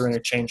guards are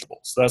interchangeable.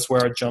 So that's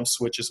where our jump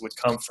switches would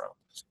come from.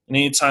 And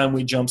anytime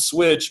we jump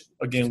switch,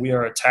 again, we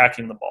are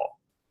attacking the ball.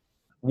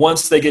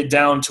 Once they get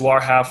down to our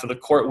half of the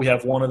court, we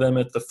have one of them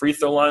at the free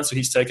throw line, so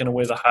he's taking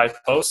away the high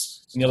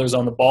post, and the other's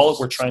on the ball.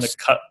 We're trying to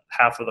cut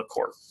half of the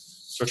court.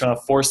 So we're trying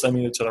to force them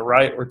either to the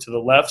right or to the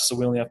left, so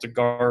we only have to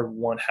guard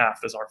one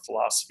half is our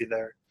philosophy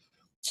there.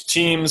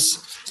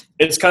 Teams,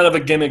 it's kind of a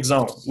gimmick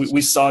zone.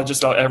 We saw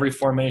just about every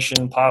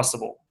formation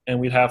possible, and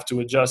we'd have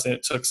to adjust, and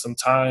it took some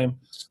time.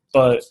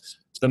 But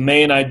the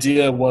main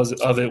idea was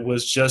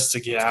just to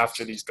get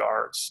after these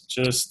guards,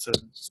 just to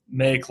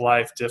make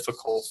life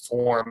difficult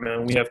for them.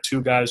 And we have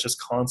two guys just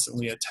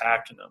constantly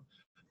attacking them.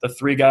 The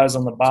three guys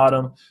on the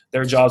bottom,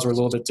 their jobs were a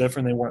little bit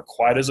different. They weren't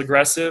quite as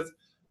aggressive.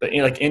 But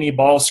like any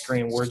ball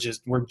screen,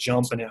 we're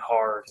jumping it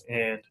hard.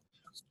 And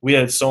we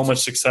had so much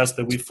success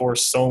that we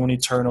forced so many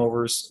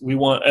turnovers. We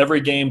won every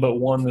game but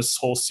one this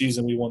whole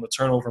season. We won the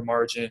turnover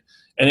margin.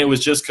 And it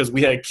was just because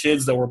we had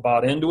kids that were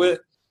bought into it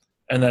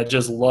and that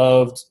just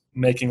loved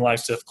making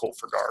life difficult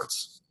for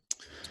guards.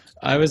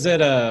 I was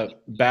at a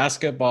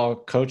basketball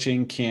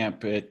coaching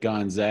camp at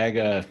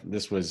Gonzaga.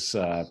 This was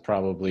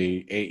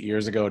probably 8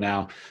 years ago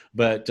now.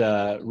 But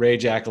Ray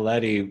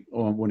Giacoletti,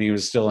 when he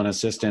was still an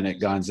assistant at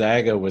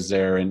Gonzaga, was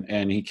there,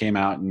 and he came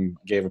out and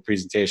gave a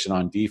presentation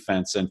on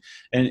defense. And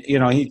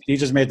he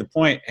just made the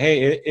point,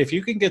 hey, if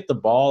you can get the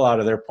ball out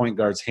of their point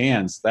guard's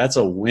hands, that's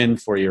a win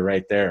for you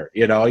right there.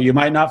 You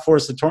might not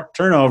force the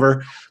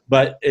turnover,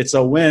 but it's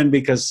a win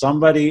because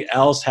somebody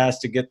else has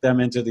to get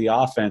them into the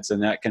offense,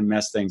 and that can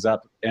mess things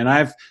up. And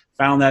I've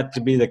found that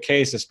to be the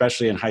case,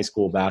 especially in high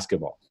school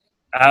basketball.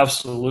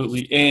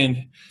 Absolutely.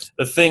 And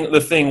the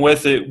thing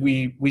with it,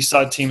 we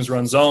saw teams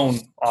run zone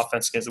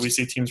offense against it. We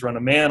see teams run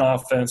a man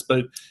offense,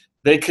 but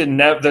they could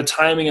never, the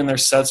timing in their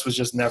sets was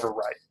just never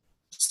right.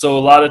 So a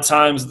lot of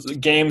times the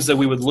games that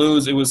we would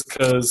lose, it was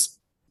because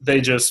they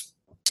just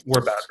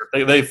were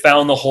better. They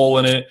found the hole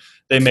in it.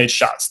 They made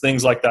shots,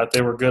 things like that.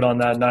 They were good on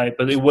that night,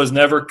 but it was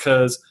never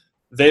because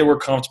they were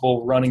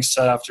comfortable running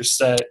set after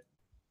set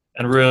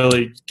and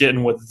really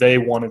getting what they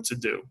wanted to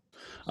do.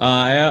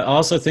 I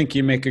also think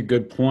you make a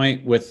good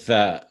point with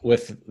that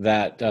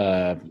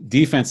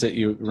defense that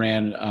you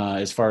ran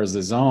as far as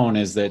the zone,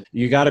 is that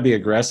you got to be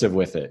aggressive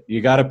with it. You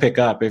got to pick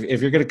up.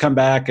 If you're going to come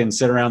back and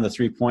sit around the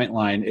 3-point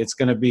line,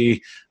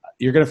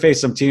 you're going to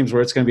face some teams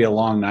where it's going to be a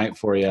long night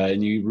for you,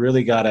 and you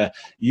really got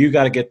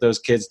to get those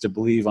kids to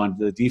believe on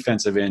the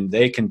defensive end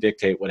they can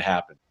dictate what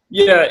happens.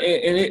 Yeah,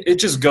 and it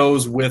just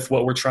goes with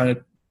what we're trying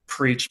to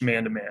preach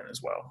man-to-man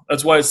as well.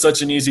 That's why it's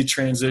such an easy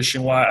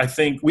transition, why I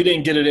think we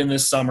didn't get it in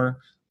this summer,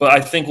 but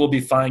I think we'll be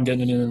fine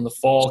getting it in the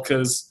fall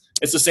because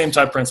it's the same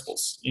type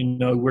principles.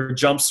 We're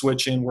jump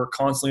switching, we're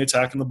constantly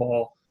attacking the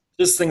ball,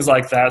 just things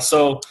like that.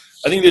 So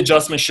I think the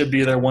adjustment should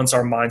be there once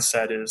our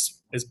mindset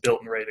is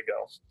built and ready to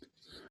go.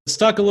 Let's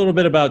talk a little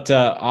bit about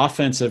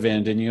offensive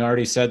end, and you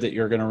already said that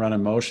you're going to run a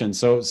motion.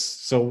 So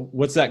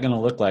what's that going to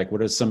look like?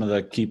 What are some of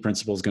the key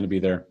principles going to be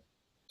there?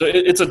 So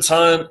it's a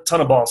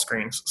ton of ball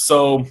screens.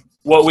 So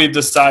what we've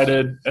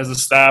decided as a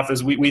staff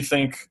is we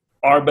think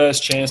our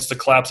best chance to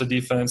collapse a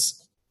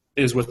defense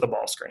is with the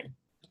ball screen.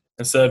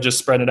 Instead of just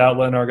spreading it out,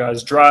 letting our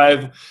guys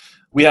drive.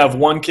 We have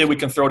one kid we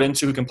can throw it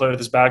into who can play with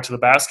his back to the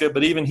basket,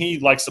 but even he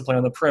likes to play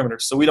on the perimeter.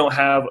 So we don't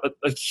have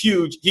a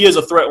huge – he is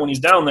a threat when he's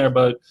down there,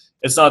 but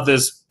it's not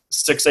this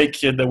 6'8"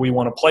 kid that we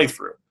want to play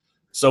through.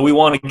 So we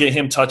want to get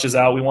him touches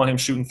out. We want him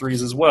shooting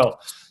threes as well.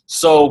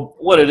 So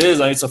what it is,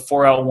 it's a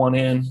 4-out,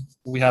 1-in.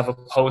 We have a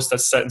post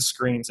that's set in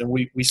screens, and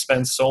we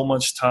spend so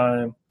much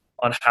time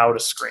on how to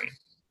screen,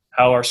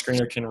 how our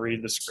screener can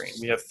read the screen.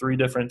 We have 3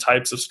 different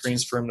types of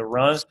screens for him to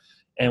run,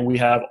 and we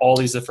have all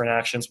these different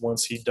actions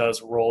once he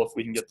does roll if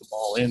we can get the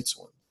ball into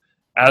him.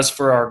 As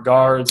for our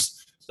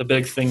guards, the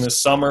big thing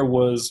this summer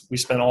was we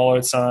spent all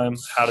our time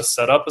how to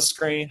set up a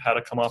screen, how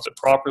to come off it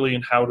properly,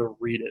 and how to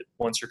read it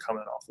once you're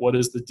coming off. What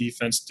is the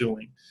defense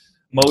doing?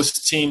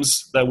 Most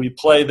teams that we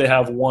play, they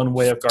have one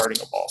way of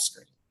guarding a ball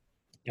screen.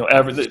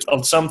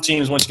 Some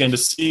teams, once you get into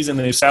season,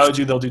 they salad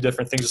you, they'll do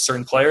different things with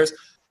certain players.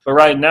 But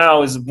right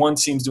now is one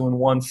team's doing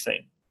one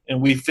thing.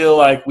 And we feel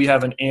like we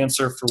have an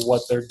answer for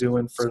what they're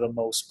doing for the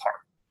most part.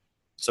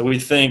 So we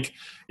think,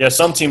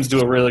 some teams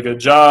do a really good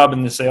job,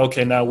 and they say,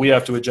 okay, now we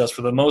have to adjust.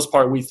 For the most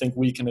part, we think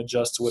we can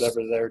adjust to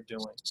whatever they're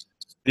doing.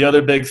 The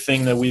other big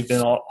thing that we've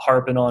been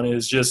harping on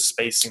is just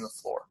spacing the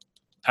floor.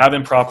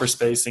 Having proper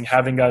spacing,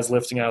 having guys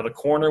lifting out of the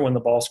corner when the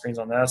ball screen's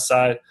on that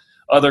side,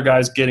 other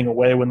guys getting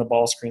away when the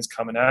ball screen's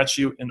coming at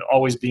you, and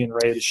always being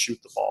ready to shoot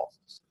the ball.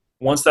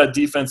 Once that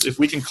defense, if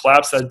we can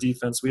collapse that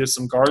defense, we have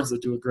some guards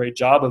that do a great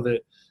job of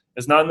it.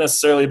 It's not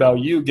necessarily about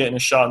you getting a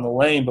shot in the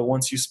lane, but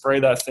once you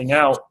spray that thing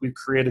out, we've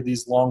created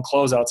these long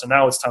closeouts, and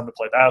now it's time to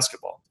play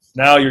basketball.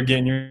 Now you're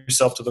getting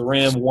yourself to the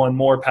rim, one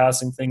more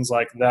passing, things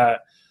like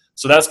that.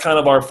 So that's kind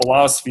of our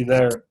philosophy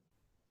there.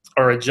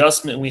 Our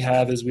adjustment we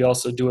have is we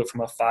also do it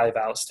from a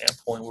 5-out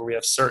standpoint, where we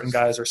have certain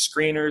guys are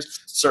screeners,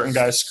 certain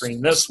guys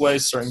screen this way,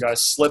 certain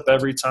guys slip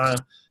every time.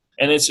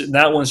 And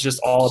that one's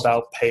just all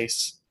about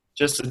pace.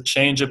 Just a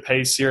change of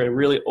pace here, it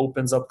really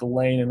opens up the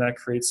lane, and that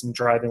creates some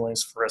driving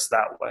lanes for us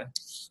that way.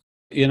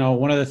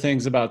 One of the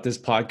things about this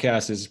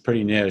podcast is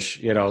pretty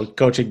niche,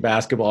 coaching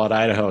basketball at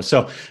Idaho.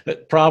 So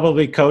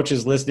probably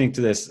coaches listening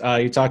to this,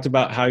 you talked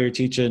about how you're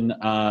teaching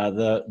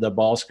the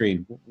ball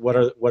screen. What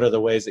are the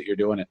ways that you're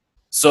doing it?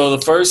 So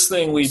the first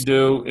thing we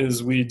do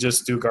is we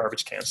just do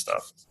garbage can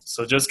stuff.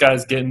 So just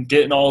guys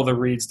getting all the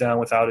reads down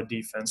without a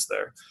defense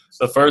there.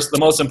 The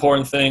most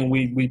important thing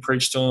we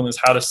preach to them is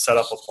how to set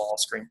up a ball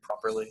screen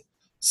properly.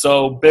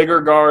 So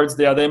bigger guards,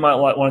 they might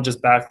want to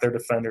just back their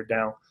defender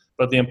down.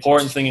 But the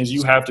important thing is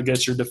you have to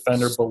get your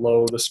defender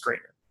below the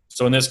screener.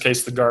 So in this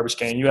case, the garbage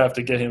can, you have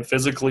to get him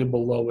physically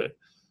below it.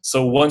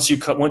 So once you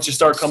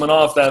start coming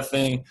off that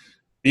thing,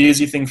 the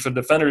easy thing for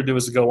the defender to do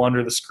is to go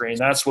under the screen.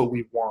 That's what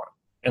we want.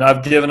 And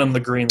I've given them the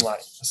green light.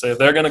 I say if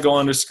they're going to go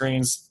under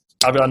screens,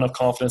 I've got enough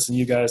confidence in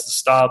you guys to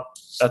stop.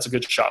 That's a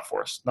good shot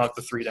for us. Knock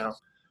the 3 down.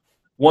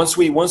 Once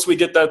we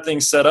get that thing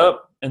set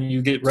up and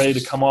you get ready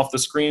to come off the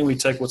screen, we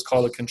take what's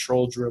called a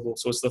control dribble.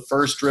 So it's the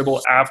first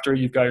dribble after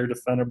you've got your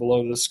defender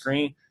below the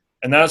screen.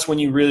 And that's when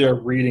you really are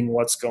reading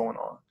what's going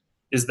on.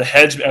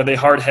 Are they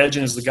hard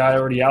hedging? Is the guy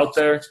already out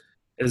there?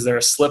 Is there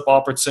a slip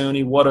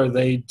opportunity? What are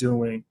they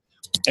doing?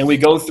 And we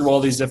go through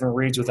all these different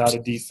reads without a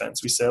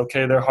defense. We say,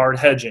 okay, they're hard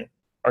hedging.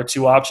 Our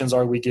 2 options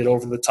are we get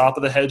over the top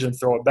of the hedge and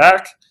throw it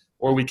back,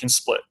 or we can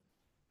split.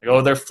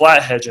 They're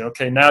flat hedging.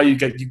 Okay, now you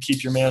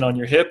keep your man on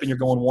your hip and you're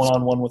going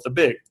one-on-one with the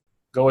big.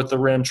 Go at the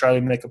rim, try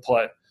to make a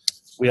play.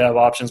 We have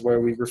options where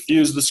we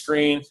refuse the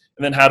screen,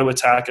 and then how to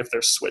attack if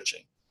they're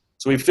switching.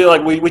 So we feel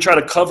like we try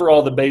to cover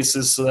all the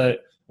bases so that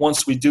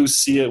once we do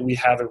see it, we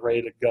have it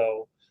ready to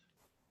go.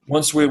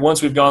 Once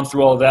we've gone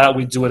through all that,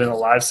 we do it in a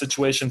live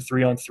situation,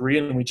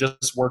 3-on-3, and we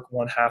just work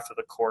one half of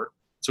the court.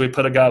 So we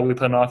put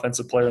an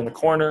offensive player in the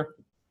corner,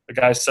 the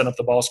guy setting up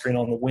the ball screen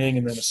on the wing,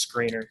 and then a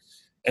screener.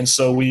 And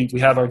so we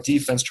have our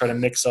defense try to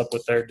mix up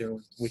what they're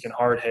doing. We can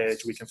hard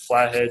hedge, we can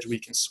flat hedge, we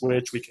can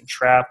switch, we can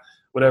trap,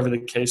 whatever the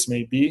case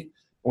may be. And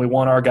we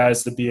want our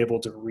guys to be able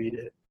to read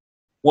it.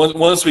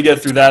 Once we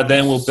get through that,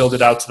 then we'll build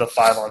it out to the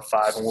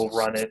 5-on-5, and we'll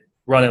run it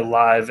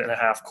live in a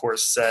half-court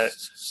set.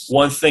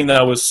 One thing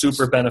that was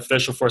super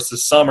beneficial for us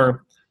this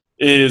summer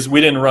is we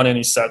didn't run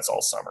any sets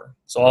all summer.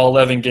 So all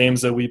 11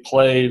 games that we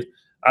played,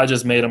 I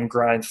just made them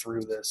grind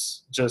through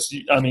this.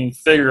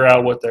 Figure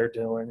out what they're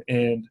doing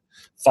and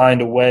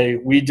find a way.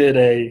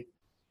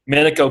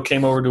 Manico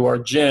came over to our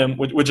gym,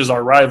 which is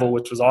our rival,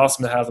 which was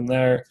awesome to have them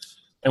there,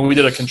 and we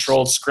did a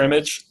controlled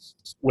scrimmage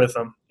with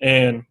them.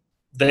 And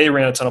they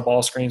ran a ton of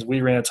ball screens.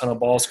 We ran a ton of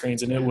ball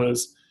screens, and it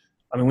was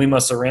I mean, we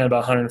must have ran about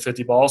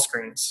 150 ball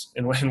screens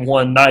in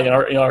one night.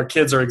 Our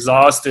kids are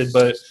exhausted,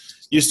 but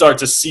you start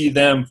to see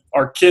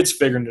our kids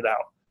figuring it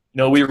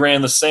out. We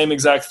ran the same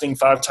exact thing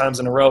 5 times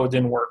in a row. It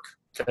didn't work.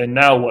 Okay,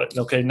 now what?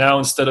 Okay, now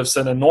instead of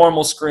setting a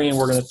normal screen,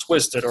 we're going to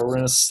twist it or we're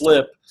going to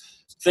slip,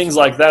 things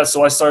like that.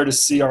 So I started to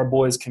see our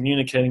boys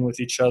communicating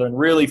with each other and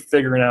really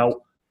figuring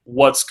out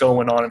what's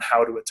going on and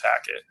how to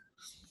attack it.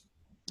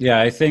 Yeah,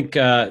 I think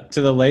to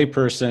the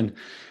layperson,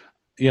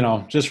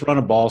 just run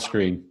a ball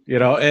screen,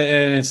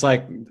 and it's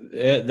like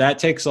that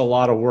takes a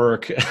lot of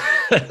work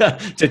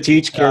to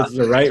teach kids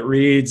the right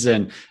reads,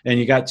 and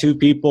you got 2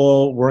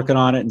 people working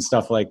on it and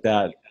stuff like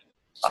that.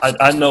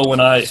 I know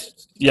when I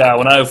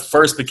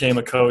first became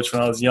a coach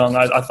when I was young,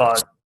 I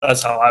thought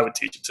that's how I would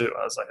teach it too.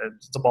 I was like,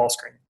 it's a ball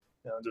screen,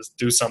 just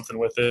do something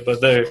with it.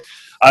 But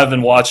I've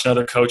been watching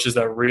other coaches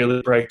that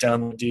really break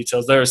down the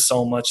details. There is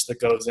so much that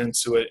goes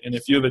into it, and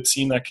if you have a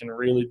team that can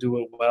really do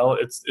it well,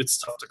 it's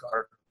tough to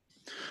guard.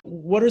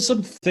 What are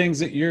some things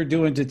that you're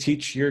doing to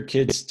teach your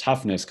kids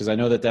toughness? Because I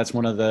know that's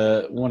one of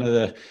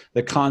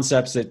the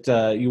concepts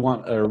that you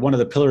want, or one of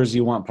the pillars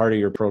you want part of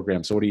your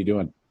program. So what are you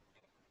doing?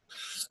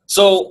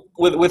 So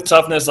with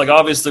toughness, like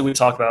obviously we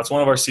talk about, it's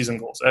one of our season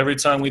goals. Every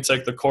time we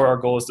take the court, our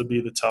goal is to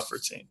be the tougher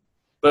team.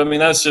 But I mean,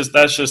 that's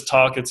just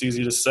talk. It's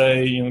easy to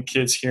say,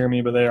 kids hear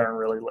me, but they aren't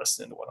really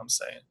listening to what I'm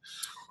saying.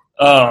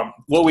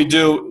 What we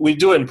do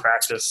it in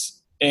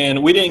practice,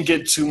 and we didn't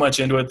get too much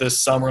into it this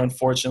summer,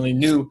 unfortunately.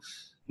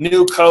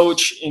 New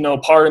coach,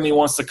 part of me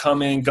wants to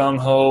come in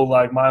gung-ho,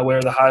 like my way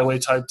or the highway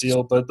type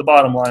deal. But the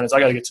bottom line is I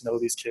got to get to know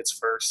these kids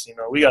first.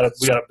 We got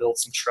to build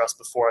some trust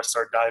before I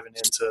start diving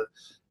into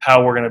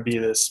how we're going to be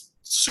this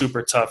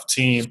super tough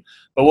team.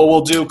 But what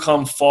we'll do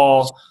come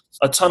fall,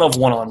 a ton of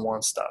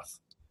one-on-one stuff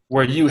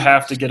where you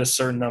have to get a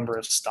certain number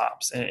of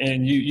stops,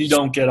 and you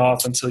don't get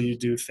off until you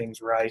do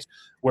things right,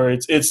 where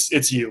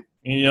it's you.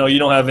 You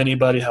don't have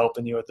anybody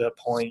helping you at that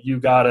point. You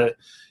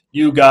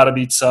gotta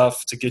be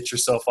tough to get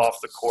yourself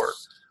off the court.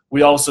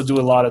 We also do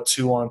a lot of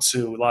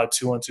 2-on-2,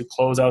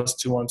 closeouts,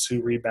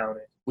 2-on-2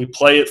 rebounding. We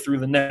play it through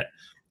the net,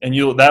 and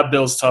that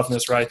builds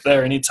toughness right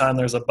there. Anytime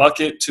there's a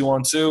bucket,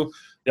 2-on-2,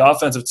 the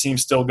offensive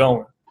team's still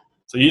going.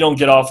 So you don't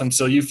get off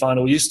until you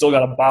find you still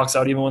got to box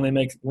out even when they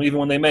make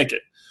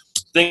it.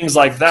 Things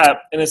like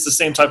that, and it's the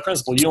same type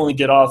principle. You only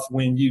get off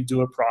when you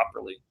do it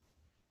properly.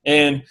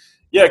 And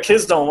yeah,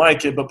 kids don't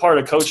like it, but part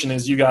of coaching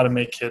is you got to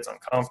make kids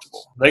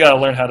uncomfortable. They got to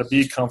learn how to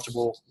be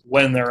comfortable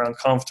when they're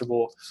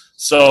uncomfortable.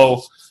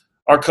 So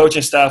our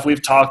coaching staff,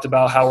 we've talked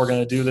about how we're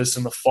going to do this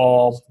in the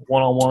fall,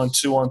 1-on-1,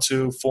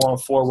 2-on-2,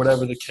 4-on-4,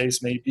 whatever the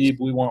case may be.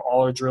 But we want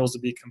all our drills to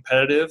be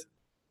competitive.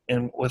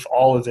 And with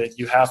all of it,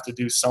 you have to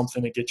do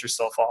something to get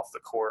yourself off the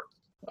court.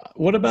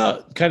 What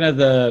about kind of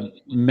the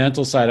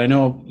mental side? I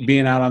know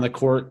being out on the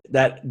court,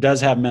 that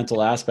does have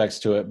mental aspects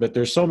to it, but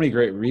there's so many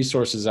great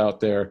resources out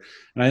there.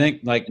 And I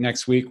think like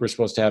next week, we're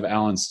supposed to have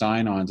Alan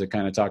Stein on to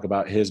kind of talk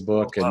about his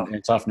book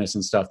and toughness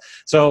and stuff.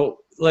 So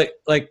like,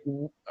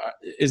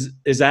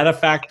 is that a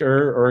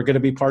factor or going to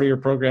be part of your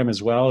program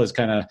as well, is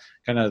kind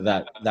of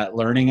that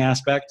learning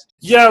aspect?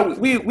 Yeah,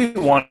 we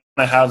want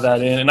to have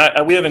that in,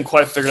 and we haven't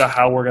quite figured out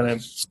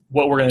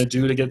what we're gonna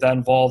do to get that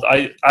involved.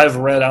 I've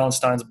read Alan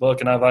Stein's book,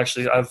 and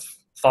I've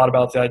thought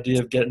about the idea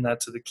of getting that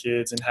to the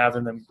kids and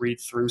having them read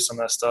through some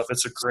of that stuff.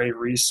 It's a great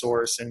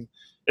resource, and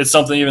it's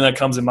something even that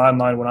comes in my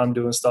mind when I'm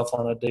doing stuff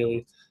on a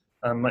daily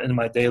in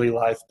my daily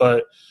life.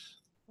 But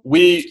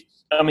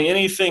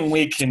anything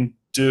we can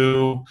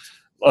do.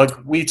 Like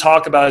we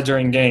talk about it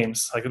during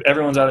games. Like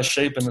everyone's out of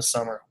shape in the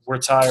summer. We're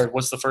tired.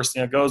 What's the first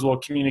thing that goes? Well,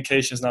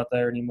 communication's not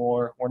there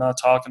anymore. We're not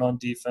talking on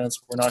defense.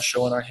 We're not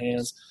showing our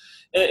hands.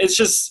 And it's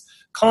just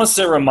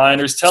constant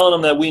reminders, telling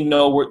them that we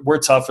know we're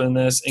tougher than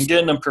this, and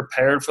getting them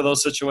prepared for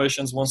those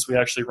situations once we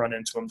actually run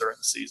into them during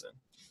the season.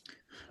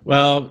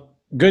 Well,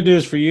 good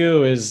news for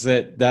you is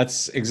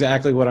that's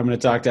exactly what I'm going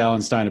to talk to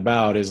Alan Stein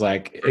about, is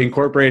like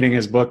incorporating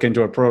his book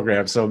into a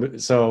program. So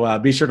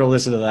be sure to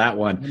listen to that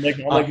one.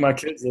 I'll make my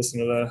kids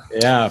listen to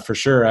that. Yeah, for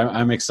sure.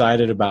 I'm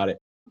excited about it.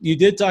 You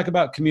did talk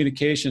about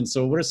communication.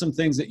 So what are some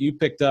things that you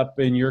picked up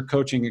in your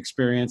coaching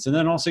experience, and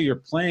then also your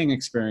playing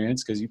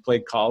experience, because you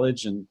played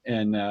college and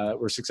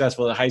were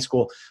successful at high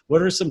school?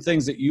 What are some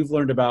things that you've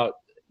learned about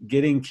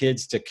getting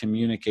kids to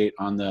communicate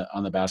on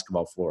the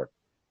basketball floor?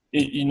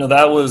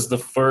 That was the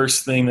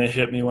first thing that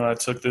hit me when I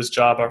took this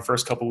job our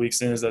first couple of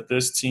weeks in, is that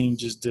this team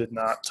just did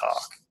not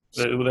talk.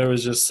 There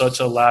was just such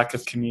a lack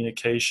of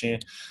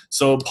communication.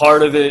 So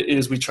part of it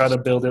is we try to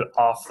build it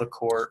off the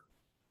court.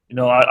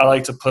 I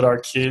like to put our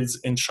kids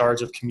in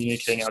charge of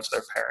communicating out to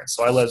their parents.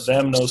 So I let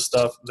them know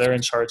stuff. They're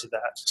in charge of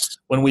that.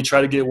 When we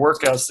try to get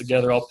workouts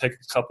together, I'll pick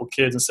a couple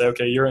kids and say,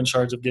 okay, you're in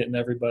charge of getting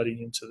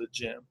everybody into the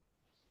gym.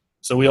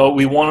 So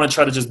we want to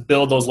try to just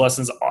build those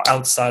lessons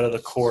outside of the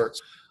court.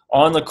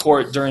 On the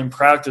court during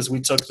practice,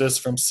 we took this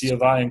from C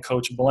of I and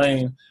Coach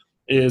Blaine,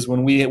 is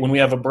when we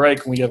have a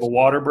break, when we have a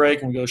water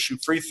break and we go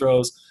shoot free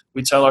throws,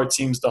 we tell our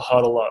teams to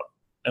huddle up.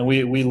 And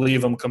we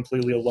leave them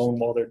completely alone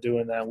while they're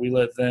doing that. We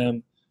let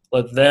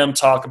them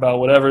talk about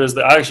whatever it is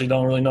that I actually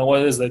don't really know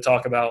what it is they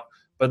talk about.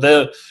 But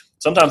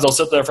sometimes they'll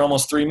sit there for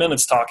almost 3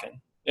 minutes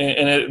talking,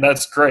 and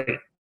that's great.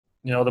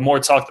 The more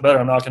talk, the better.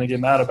 I'm not going to get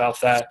mad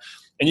about that.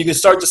 And you can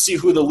start to see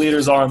who the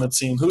leaders are on the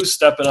team, who's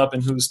stepping up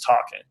and who's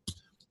talking.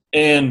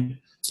 And,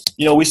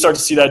 we start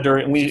to see that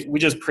we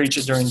just preach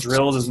it during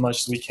drills as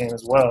much as we can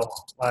as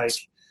well. Like,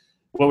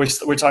 what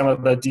we're talking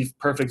about, that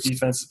perfect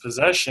defensive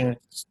possession.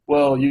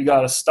 Well, you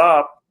got to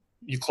stop.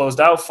 You closed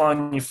out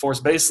fine, you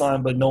force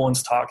baseline, but no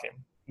one's talking.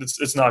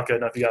 It's not good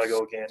enough. You got to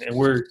go again.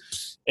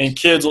 And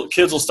kids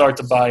will start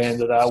to buy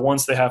into that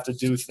once they have to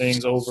do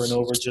things over and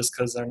over just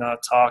because they're not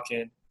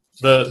talking.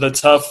 The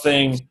tough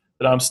thing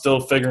that I'm still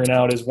figuring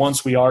out is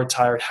once we are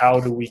tired, how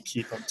do we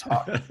keep them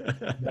talking?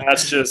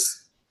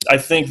 I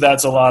think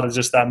that's a lot of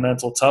just that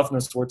mental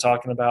toughness we're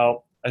talking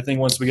about. I think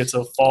once we get to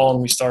the fall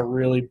and we start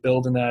really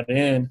building that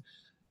in,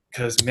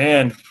 because,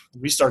 man,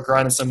 we start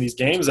grinding some of these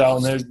games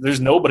out and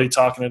there's nobody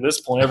talking at this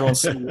point. Everyone's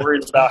so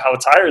worried about how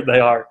tired they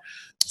are.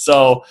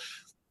 So,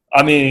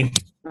 I mean,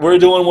 we're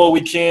doing what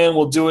we can.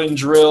 We'll do it in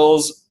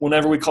drills.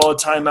 Whenever we call a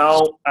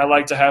timeout, I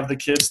like to have the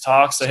kids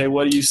talk, say, hey,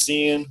 what are you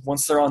seeing?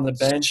 Once they're on the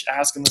bench,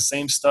 asking the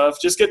same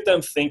stuff. Just get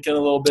them thinking a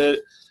little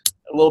bit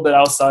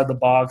outside the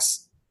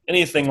box.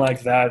 Anything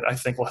like that I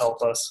think will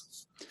help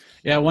us.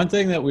 Yeah, one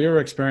thing that we were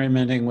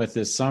experimenting with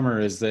this summer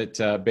is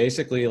that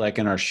basically, like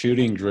in our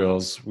shooting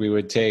drills, we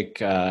would take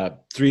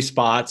 3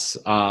 spots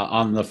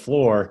on the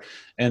floor,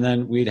 and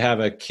then we'd have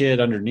a kid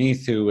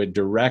underneath who would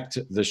direct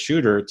the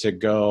shooter to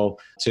go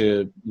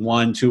to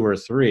 1, 2, or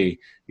 3.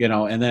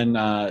 And then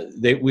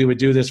we would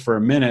do this for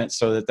a minute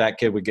so that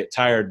kid would get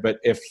tired. But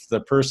if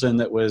the person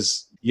that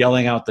was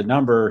yelling out the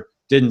number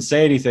didn't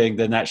say anything,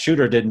 then that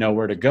shooter didn't know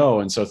where to go.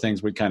 And so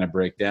things would kind of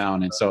break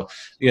down. And so,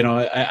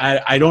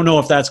 I don't know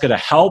if that's going to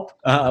help,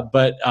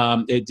 but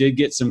it did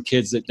get some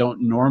kids that don't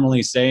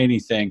normally say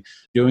anything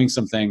doing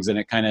some things. And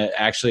it kind of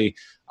actually,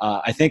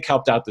 I think,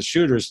 helped out the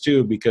shooters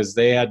too, because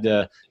they had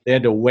to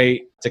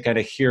wait to kind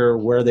of hear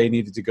where they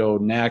needed to go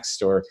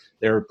next, or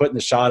they were putting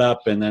the shot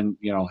up and then,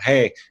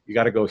 hey, you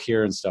got to go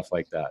here and stuff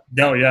like that.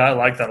 No, yeah, I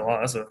like that a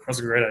lot. That's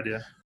a great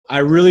idea. I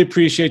really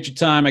appreciate your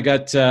time. I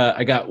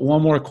got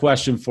one more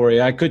question for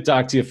you. I could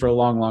talk to you for a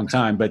long, long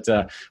time, but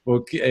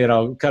we'll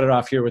cut it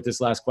off here with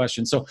this last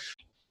question. So,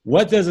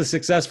 what does a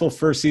successful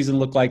first season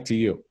look like to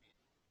you?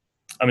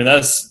 I mean,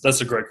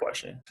 that's a great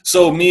question.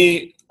 So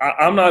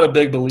I'm not a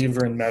big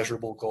believer in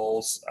measurable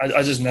goals.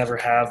 I just never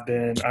have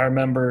been. I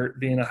remember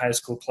being a high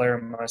school player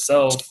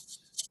myself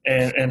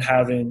and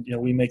having,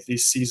 we make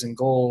these season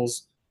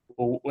goals.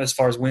 Well, as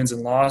far as wins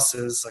and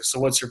losses, like, so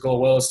what's your goal?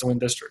 Well, it's to win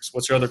districts.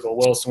 What's your other goal?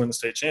 Well, it's to win the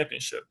state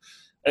championship.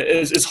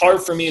 It's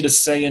hard for me to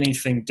say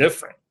anything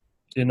different.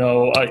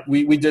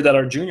 We did that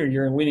our junior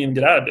year and we didn't even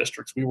get out of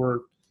districts. We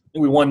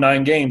won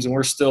 9 games and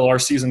our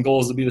season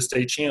goal is to be the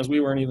state champs.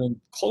 We weren't even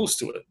close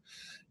to it.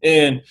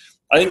 And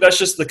I think that's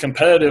just the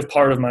competitive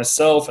part of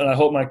myself. And I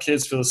hope my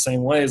kids feel the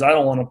same way. Is I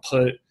don't want to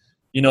put,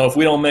 if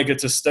we don't make it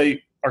to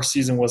state, our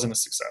season wasn't a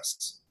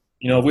success.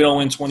 If we don't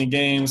win 20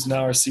 games,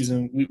 now our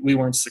season, we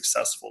weren't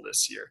successful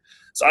this year.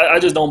 So I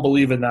just don't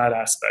believe in that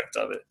aspect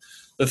of it.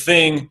 The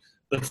thing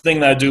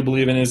that I do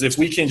believe in is if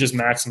we can just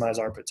maximize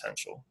our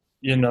potential,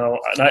 and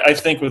I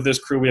think with this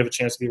crew, we have a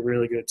chance to be a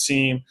really good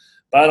team,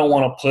 but I don't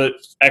want to put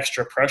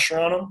extra pressure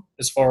on them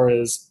as far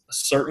as a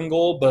certain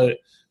goal. But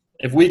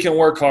if we can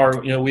work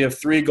hard, we have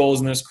 3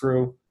 goals in this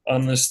crew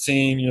on this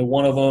team.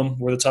 One of them,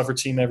 we're the tougher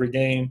team every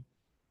game.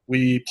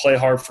 We play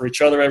hard for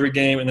each other every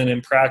game, and then in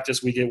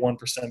practice, we get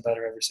 1%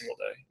 better every single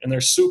day. And they're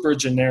super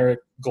generic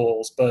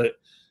goals, but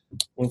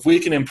if we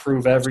can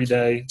improve every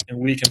day and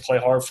we can play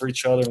hard for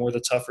each other and we're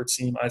the tougher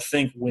team, I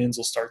think wins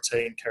will start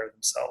taking care of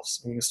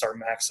themselves. We can start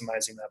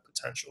maximizing that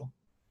potential.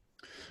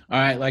 All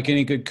right, like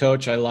any good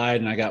coach, I lied,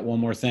 and I got one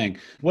more thing.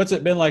 What's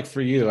it been like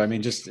for you? I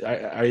mean,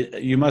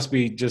 you must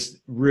be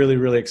just really,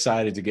 really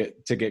excited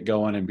to get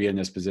going and be in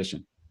this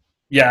position.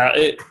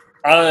 Yeah,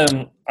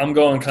 I'm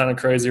going kind of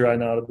crazy right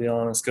now, to be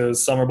honest,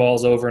 because summer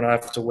ball's over and I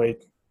have to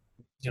wait,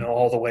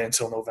 all the way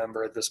until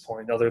November at this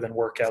point, other than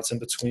workouts in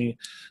between.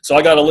 So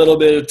I got a little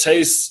bit of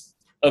taste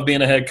of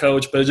being a head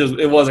coach, but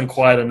it wasn't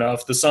quite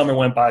enough. The summer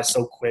went by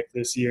so quick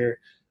this year.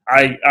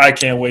 I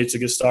can't wait to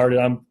get started.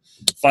 I'm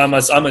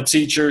a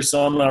teacher,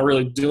 so I'm not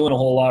really doing a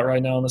whole lot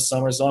right now in the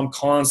summer. So I'm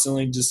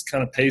constantly just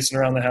kind of pacing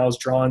around the house,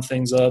 drawing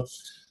things up,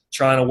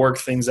 trying to work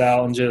things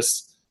out, and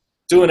just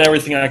doing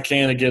everything I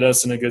can to get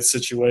us in a good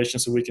situation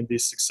so we can be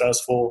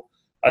successful.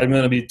 I'm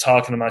going to be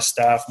talking to my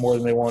staff more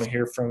than they want to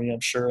hear from me, I'm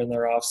sure, in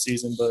their off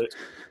season. But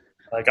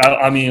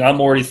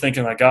I'm already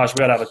thinking, like, gosh, we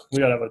gotta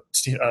have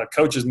a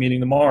coaches meeting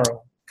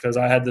tomorrow because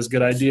I had this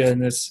good idea,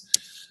 and this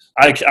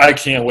I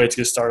can't wait to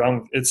get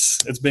started.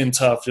 It's been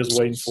tough just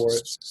waiting for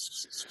it.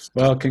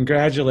 Well,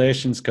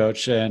 congratulations,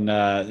 Coach, and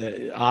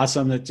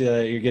awesome that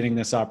you're getting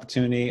this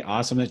opportunity.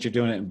 Awesome that you're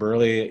doing it in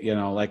Burley.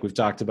 Like we've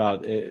talked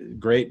about,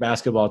 great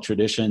basketball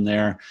tradition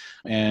there,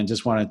 and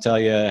just want to tell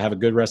you, have a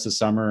good rest of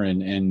summer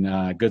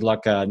and good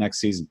luck next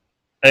season.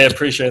 Hey, I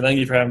appreciate it. Thank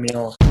you for having me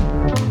on.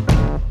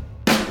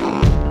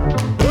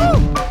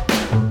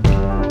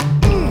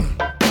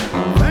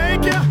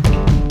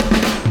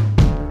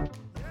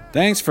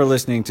 Thanks for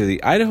listening to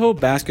the Idaho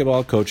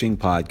Basketball Coaching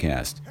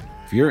Podcast.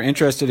 If you're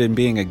interested in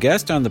being a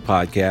guest on the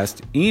podcast,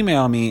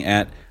 email me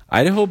at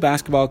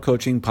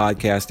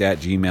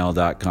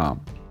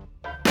idahobasketballcoachingpodcast@gmail.com.